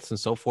 myths, and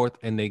so forth,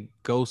 and they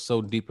go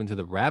so deep into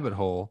the rabbit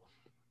hole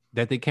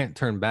that they can't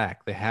turn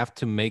back. They have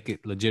to make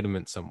it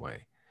legitimate some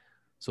way.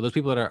 So those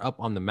people that are up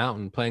on the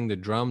mountain playing the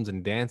drums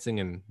and dancing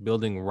and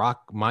building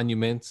rock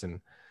monuments,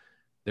 and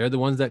they're the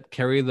ones that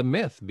carry the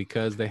myth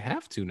because they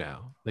have to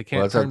now. They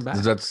can't turn back.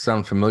 Does that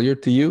sound familiar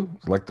to you?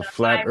 Like the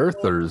flat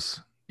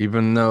earthers,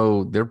 even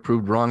though they're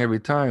proved wrong every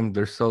time,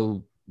 they're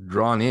so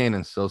drawn in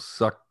and so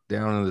sucked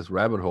down in this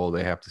rabbit hole,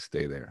 they have to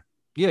stay there.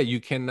 Yeah, you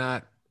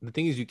cannot. The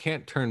thing is, you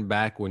can't turn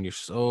back when you're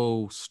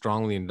so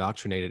strongly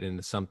indoctrinated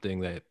into something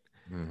that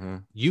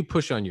you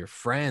push on your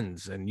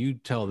friends and you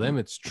tell them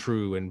it's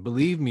true and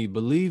believe me,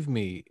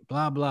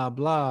 blah blah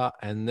blah,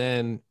 and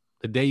then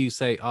the day you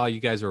say, "Oh, you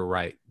guys are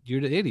right,"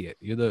 you're the idiot.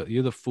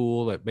 You're the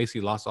fool that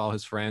basically lost all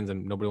his friends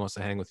and nobody wants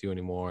to hang with you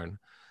anymore, and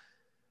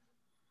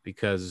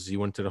because you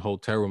went to the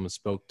hotel room and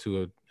spoke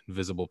to an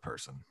invisible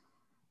person.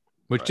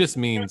 Which just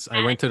means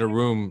I went to the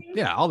room.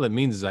 Yeah, all that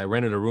means is I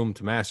rented a room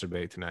to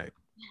masturbate tonight.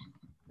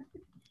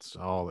 That's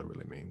all it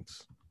really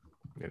means,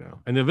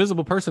 And the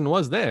invisible person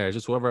was there,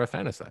 just whoever I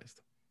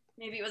fantasized.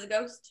 Maybe it was a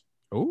ghost.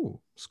 Oh,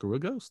 screw a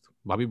ghost.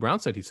 Bobby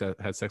Brown said he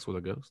had sex with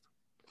a ghost.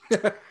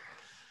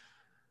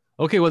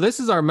 Okay, well,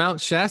 this is our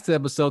Mount Shasta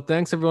episode.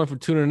 Thanks, everyone, for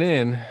tuning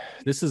in.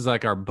 This is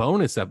like our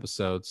bonus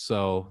episode.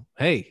 So,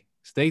 hey,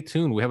 stay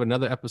tuned. We have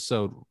another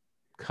episode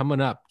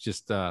coming up.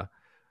 Just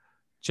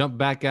jump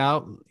back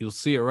out. You'll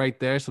see it right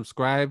there.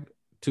 Subscribe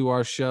to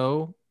our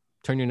show.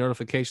 Turn your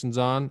notifications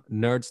on.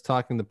 Nerds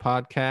Talking the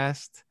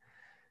Podcast.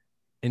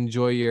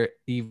 Enjoy your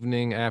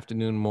evening,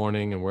 afternoon,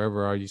 morning, and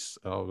wherever are you.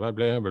 Oh, blah,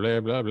 blah,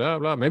 blah, blah, blah,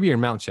 blah. Maybe you're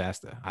in Mount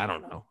Shasta. I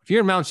don't know. If you're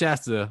in Mount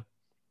Shasta,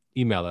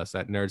 email us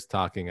at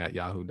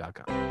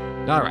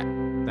nerdstalking@yahoo.com. All right.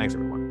 Thanks,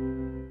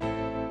 everyone.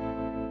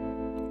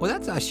 Well,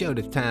 that's our show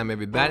this time,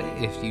 everybody.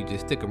 If you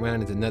just stick around,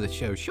 there's another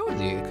show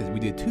shortly, because we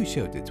did 2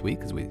 shows this week,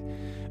 because we're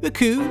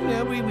cool.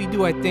 We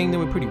do our thing, then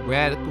we're pretty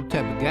radical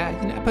type of guys.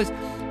 Plus,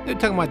 they're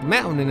talking about the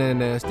mountain,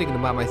 and then thinking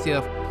about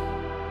myself,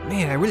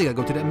 man, I really got to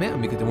go to that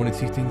mountain because I want to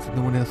see things that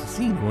no one else has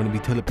seen. I want to be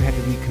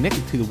telepathically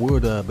connected to the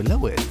world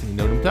below us. You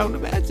know what I'm talking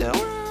about? So,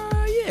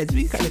 yeah, it's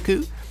really kind of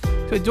cool.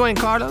 So join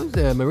Carlos,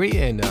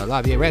 Maria, and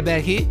Lavia right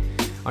back here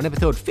on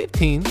episode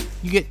 15.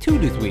 You get 2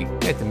 this week.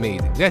 That's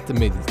amazing. That's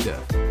amazing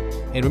stuff.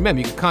 And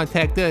remember, you can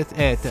contact us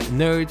at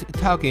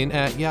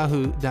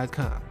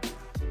nerdstalking@yahoo.com.